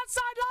pulls to the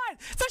outside line.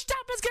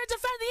 Verstappen's going to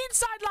defend the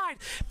inside line.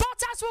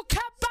 Bottas will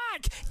cut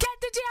back, get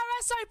the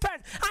DRS open,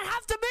 and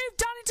have the move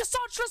done into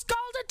Sochra's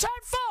Gold at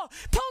turn 4.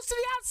 Pulls to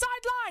the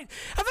outside line,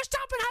 and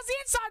Verstappen has the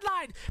inside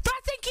line. But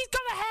I think he's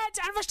gone ahead,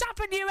 and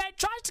Verstappen knew it.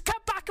 Tries to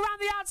cut back around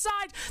the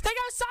outside. They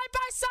go side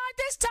by side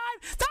this time.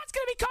 That's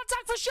going to be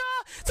contact for sure.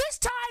 This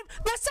time,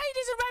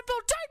 Mercedes and Red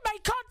Bull don't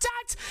make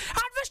contact,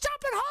 and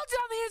Verstappen holds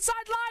it on the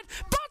inside line.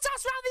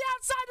 Bottas round the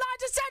outside line,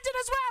 descending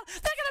as well.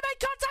 They're going to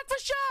make contact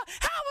for sure.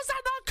 How was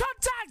that not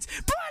contact?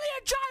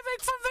 Brilliant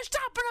driving from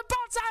Verstappen and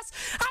Bottas,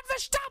 and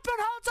Verstappen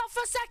holds off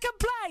for second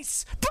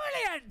place.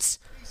 Brilliant.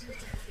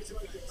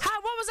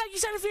 What was that you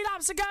said a few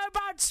laps ago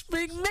about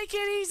making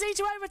it easy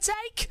to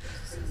overtake?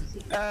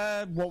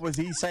 What was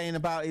he saying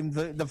about him?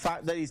 The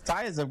fact that his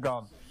tyres have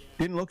gone.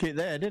 Didn't look it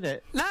there, did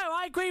it? No,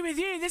 I agree with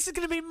you. This is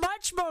going to be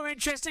much more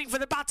interesting for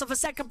the battle for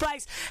second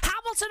place.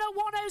 Hamilton at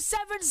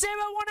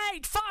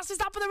 1:07.018,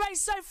 fastest lap of the race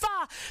so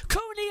far.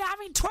 Cooney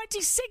having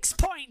 26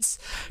 points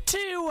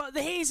to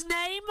his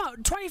name,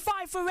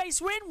 25 for race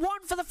win,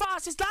 1 for the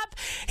fastest lap.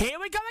 Here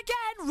we go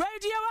again,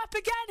 rodeo up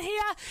again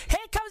here.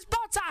 Here comes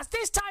Bottas.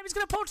 This time he's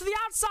going to pull to the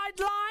outside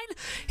line.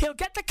 He'll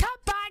get the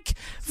cut back.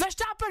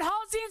 Verstappen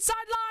holds the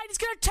inside line. It's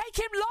going to take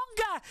him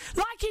longer,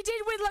 like he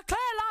did with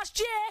Leclerc last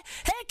year.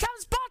 Here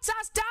comes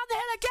Bottas down the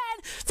hill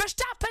again.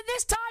 Verstappen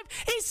this time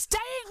is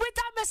staying with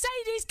that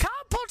Mercedes.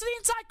 Can't pull to the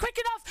inside quick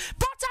enough.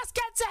 Bottas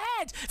gets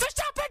ahead.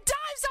 Verstappen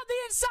dives on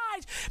the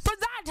inside, but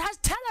that has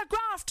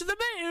telegraphed the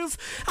move,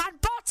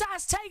 and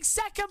Bottas takes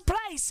second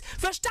place.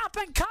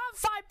 Verstappen can't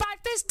fight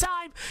back this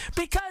time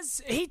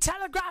because he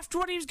telegraphed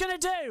what he was going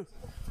to do.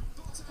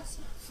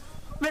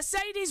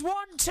 Mercedes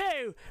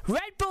 1-2,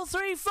 Red Bull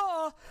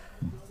 3-4,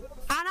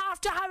 and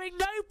after having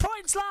no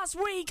points last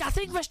week, I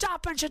think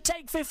Verstappen should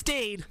take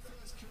 15.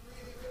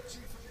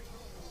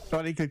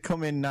 But he could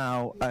come in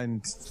now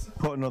and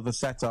put another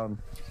set on.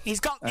 He's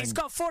got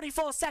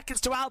 44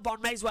 seconds to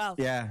Albon, may as well.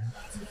 Yeah.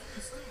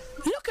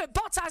 Look at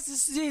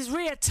Bottas' his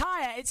rear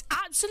tyre. It's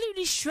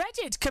absolutely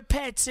shredded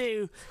compared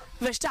to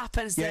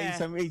Verstappen's there.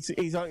 Yeah,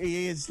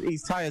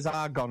 his tyres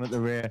are gone at the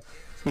rear.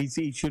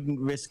 He shouldn't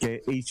risk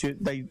it.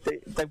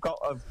 They've got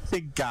a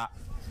big gap,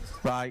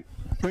 right?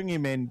 Bring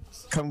him in,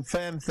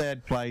 confirm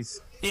third place.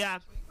 Yeah.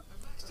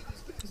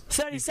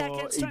 30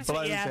 seconds. He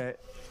blows yeah. it.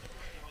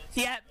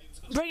 Yeah.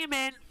 Bring him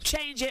in,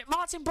 change it.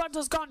 Martin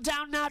Brundle's gone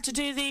down now to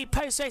do the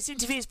post-race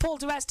interviews. Paul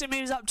di Resta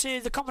moves up to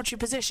the commentary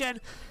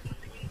position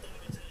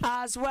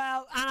as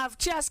well. And I've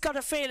just got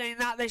a feeling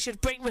that they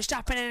should bring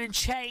Verstappen in and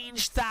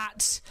change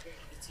that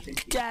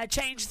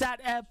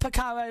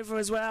Picard over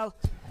as well.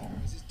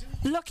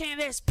 Looking at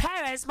this,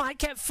 Perez might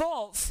get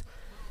 4th.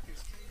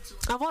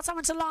 And what's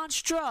happened to Lance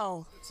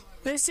Stroll?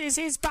 This is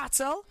his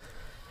battle.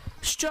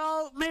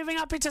 Stroll moving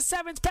up into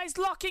 7th place,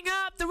 locking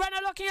up. The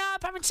Renault locking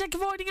up, having to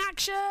avoiding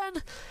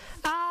action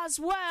as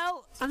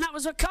well. And that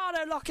was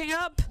Ricciardo locking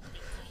up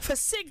for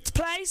 6th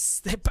place.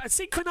 They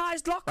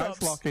synchronised lockups.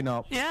 Both locking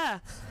up. Yeah.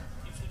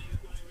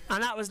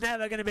 And that was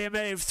never going to be a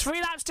move.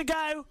 3 laps to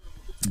go.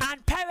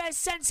 And Perez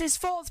senses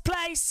 4th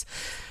place.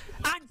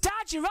 And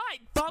Dad, you're right.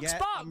 Box.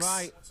 I'm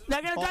right.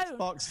 They're going to go.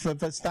 Box for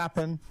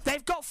Verstappen.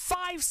 They've got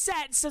 5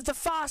 sets of the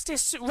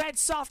fastest red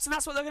softs, and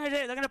that's what they're going to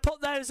do. They're going to put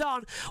those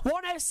on.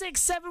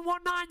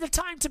 1:06.719, the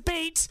time to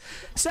beat.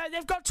 So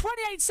they've got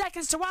 28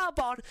 seconds to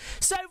Albon.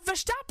 So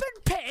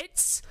Verstappen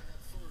pits,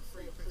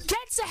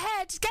 gets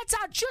ahead, gets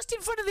out just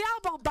in front of the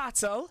Albon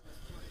battle.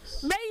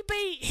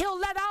 Maybe he'll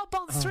let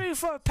Albon through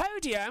for a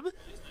podium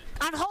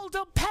and hold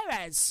up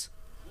Perez.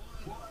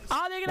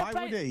 Are they going to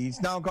Why would he?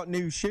 He's now got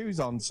new shoes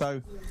on,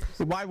 so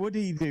why would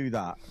he do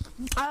that?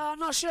 I'm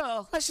not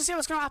sure. Let's just see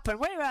what's going to happen.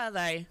 Where are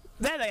they?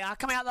 There they are,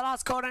 coming out the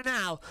last corner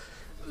now.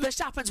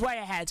 Verstappen's way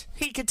ahead.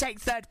 He could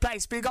take 3rd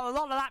place, but he's got a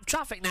lot of lap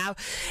traffic now.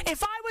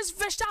 If I was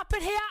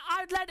Verstappen here,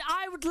 I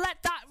would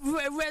let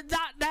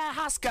that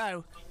Haas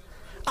go.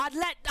 I'd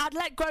let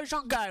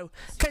Grosjean go,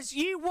 because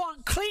you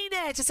want clean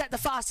air to set the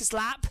fastest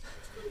lap.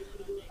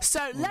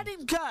 So let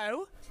him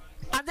go.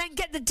 And then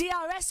get the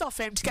DRS off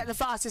him to get the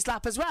fastest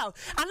lap as well.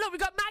 And look, we've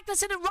got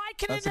Magnussen and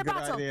Raikkonen in the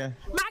battle. Idea.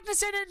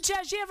 Magnussen and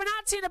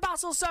Giovinazzi in the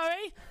battle,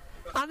 sorry.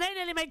 And they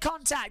nearly made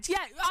contact.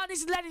 Yeah,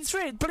 Arnie's letting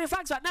through. Blue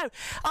flag's back. No,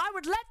 I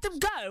would let them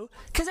go,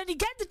 because then you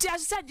get the,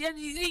 as I said,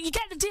 you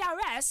get the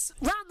DRS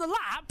round the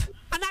lap,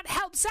 and that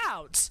helps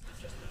out.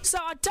 So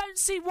I don't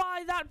see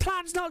why that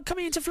plan's not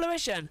coming into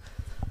fruition.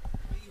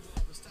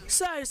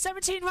 So,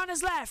 17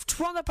 runners left.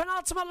 We're on the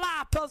penultimate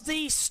lap of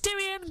the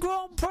Styrian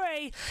Grand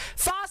Prix.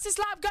 Fastest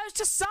lap goes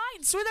to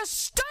Sainz with a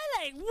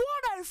sterling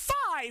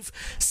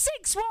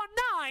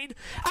 1:05.619.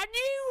 A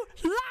new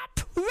lap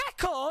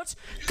record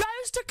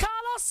goes to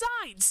Carlos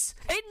Sainz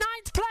in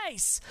 9th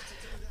place.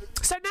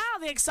 So now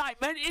the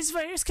excitement is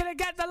for who's going to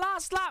get the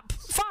last lap,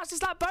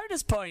 fastest lap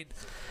bonus point.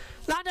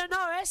 Lando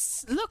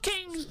Norris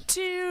looking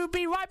to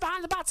be right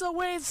behind the battle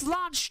with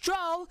Lance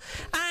Stroll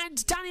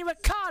and Danny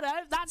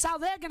Ricciardo. That's how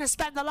they're going to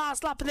spend the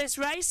last lap of this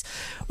race.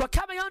 We're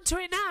coming on to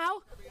it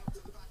now.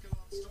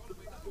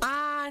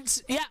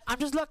 And, yeah, I'm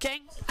just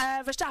looking.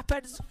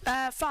 Verstappen,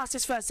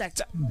 fastest first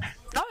sector.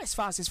 Norris,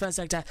 fastest first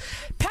sector.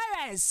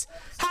 Perez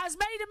has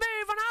made a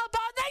move on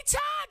Albon. They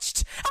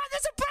touched! And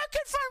there's a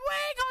broken front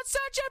wing on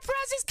Sergio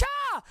Perez's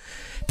car.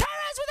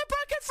 Perez with a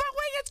broken front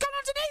wing. It's gone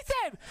underneath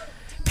him.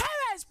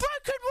 Perez,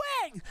 broken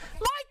wing.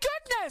 My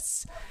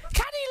goodness.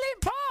 Can he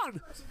limp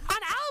on?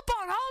 And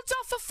Albon holds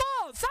off for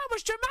 4th. That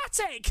was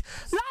dramatic.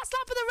 Last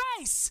lap of the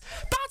race.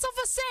 Battle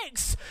for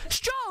 6th.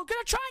 Stroll going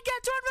to try and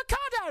get to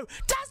Ricciardo.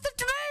 Does the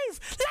move.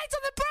 Late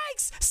on the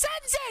brakes.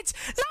 Sends it.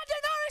 Lando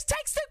Norris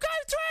takes the go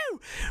through.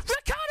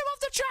 Ricciardo off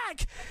the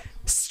track.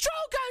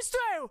 Stroll goes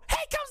through.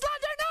 Here comes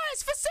Lando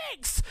Norris for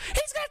 6th.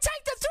 He's going to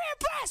take the 3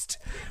 abreast.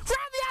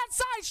 Round the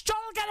outside.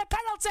 Stroll will get a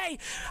penalty.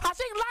 I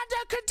think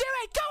Lando can do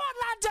it. Go on,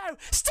 Lando.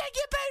 Stick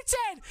your boot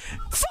in.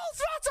 Full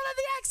throttle at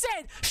the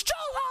exit.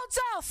 Stroll holds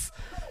off.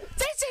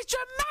 This is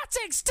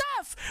dramatic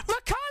stuff.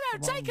 Ricciardo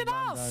taken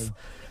off.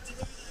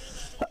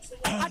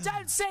 I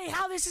don't see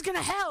how this is going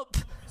to help.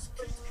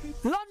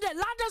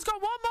 Lando's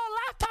got one more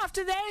lap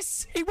after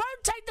this. He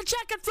won't take the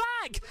checkered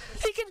flag.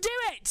 He can do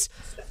it.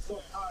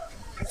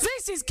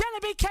 This is going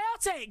to be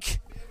chaotic.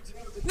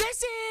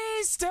 This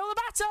is still the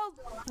battle.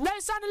 No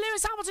sign of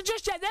Lewis Hamilton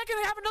just yet. They're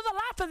going to have another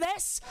lap of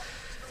this.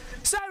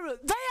 So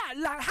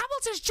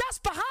Hamilton's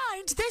just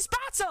behind this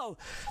battle.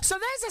 So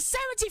there's a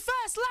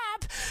 71st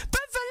lap.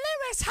 But for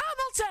Lewis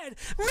Hamilton,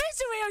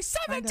 misery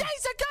 7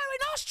 days ago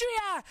in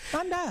Austria.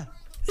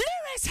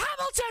 Lewis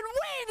Hamilton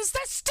wins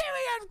the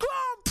Styrian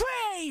Grand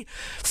Prix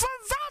from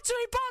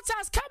Valtteri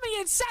Bottas coming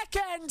in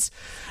second.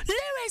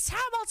 Lewis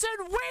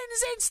Hamilton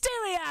wins in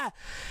Styria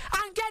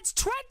and gets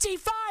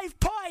 25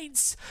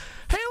 points,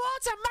 who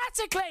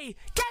automatically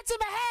gets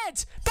him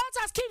ahead.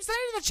 Bottas keeps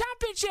leading the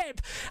championship,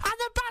 and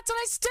the battle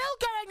is still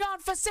going on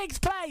for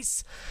 6th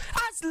place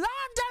as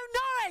Lando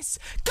Norris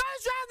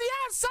goes round the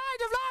outside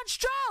of Lance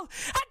Stroll.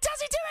 And does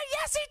he do it?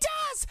 Yes, he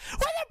does,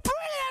 with a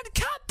brilliant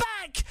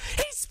cutback.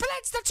 He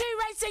splits the 2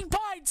 racing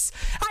points,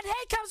 and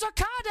here comes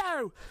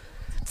Ricciardo.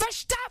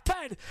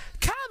 Verstappen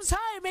comes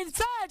home in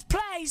 3rd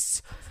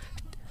place,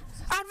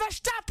 and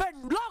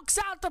Verstappen locks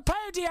out the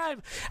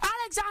podium.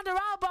 Alexander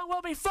Albon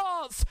will be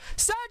 4th,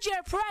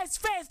 Sergio Perez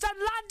 5th, and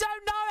Lando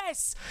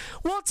Norris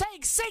will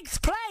take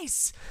 6th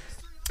place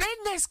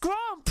in this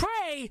Grand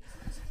Prix.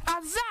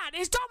 And that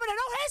is dominant.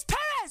 Oh, here's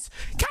Perez.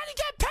 Can he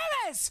get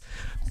Perez?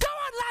 Go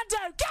on,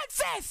 Lando. Get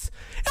 5th.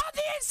 On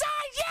the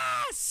inside.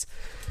 Yes.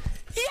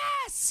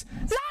 Yes!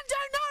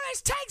 Lando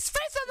Norris takes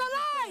 5th on the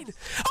line!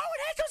 Oh,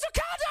 and here comes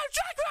Ricciardo!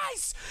 Drag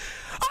race!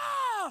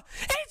 Oh!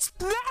 It's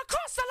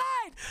across the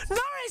line!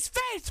 Norris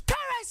 5th,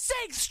 Perez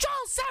 6th,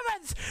 Stroll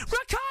 7th,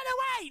 Ricciardo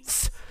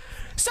 8th!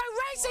 So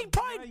Racing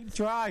Point... Great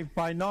drive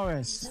by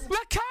Norris.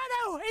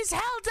 Ricciardo is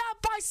held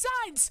up by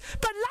Sainz,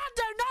 but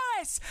Lando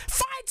Norris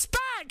fights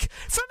back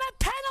from a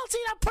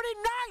penalty that put him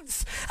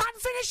 9th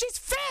and finishes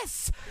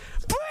 5th!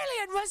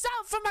 Brilliant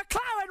result from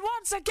McLaren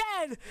once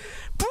again!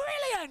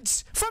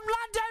 Brilliant from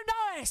Lando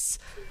Norris!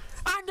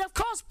 And of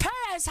course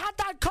Perez had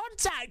that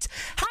contact,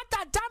 had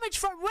that damage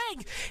from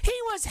wing. He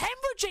was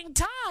hemorrhaging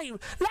time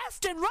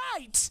left and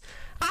right.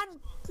 And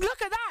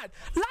look at that,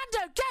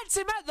 Lando gets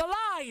him at the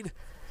line.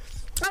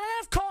 And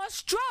then of course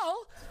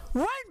Stroll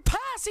won't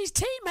pass his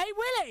teammate,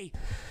 will he?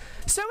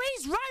 So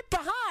he's right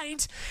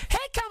behind. Here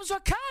comes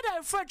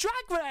Ricciardo for a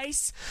drag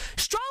race.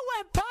 Stroll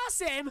won't pass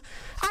him,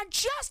 and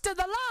just at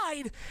the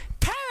line,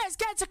 Perez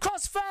gets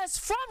across first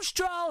from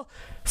Stroll,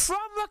 from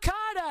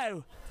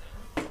Ricciardo.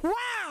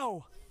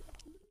 Wow!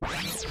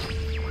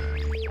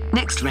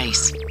 Next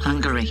race,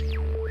 Hungary.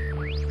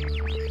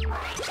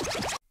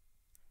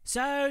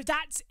 So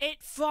that's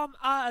it from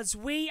us.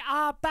 We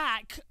are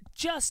back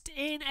just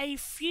in a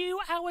few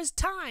hours'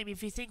 time,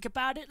 if you think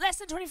about it. Less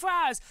than 24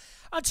 hours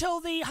until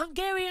the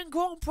Hungarian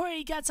Grand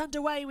Prix gets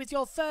underway with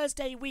your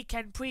Thursday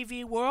weekend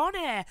preview. We're on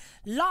air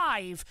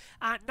live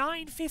at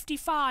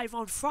 9:55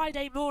 on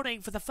Friday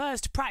morning for the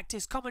first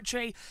practice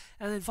commentary,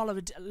 and then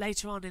followed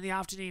later on in the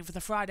afternoon for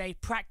the Friday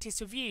practice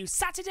review.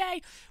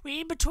 Saturday,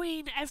 we're in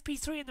between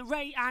FP3 and the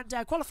race and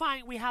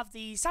qualifying. We have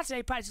the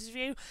Saturday practice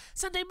review.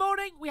 Sunday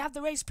morning, we have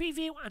the race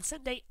preview, and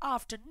Sunday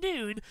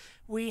afternoon,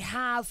 we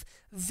have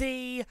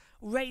the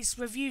race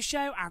review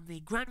show, and the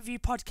Grand Review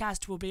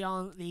podcast will be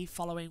on the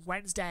following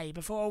Wednesday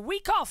before a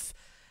week off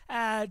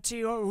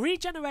to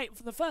regenerate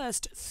for the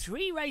first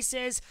 3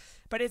 races.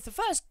 But if the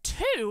first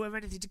 2 are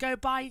anything to go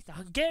by, the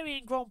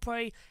Hungarian Grand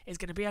Prix is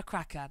going to be a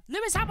cracker.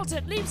 Lewis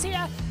Hamilton leaves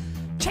here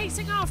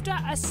chasing after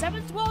a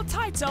 7th world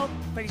title,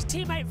 but his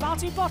teammate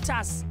Valtteri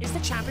Bottas is the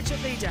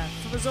championship leader.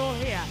 From us all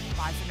here,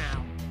 bye for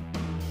now.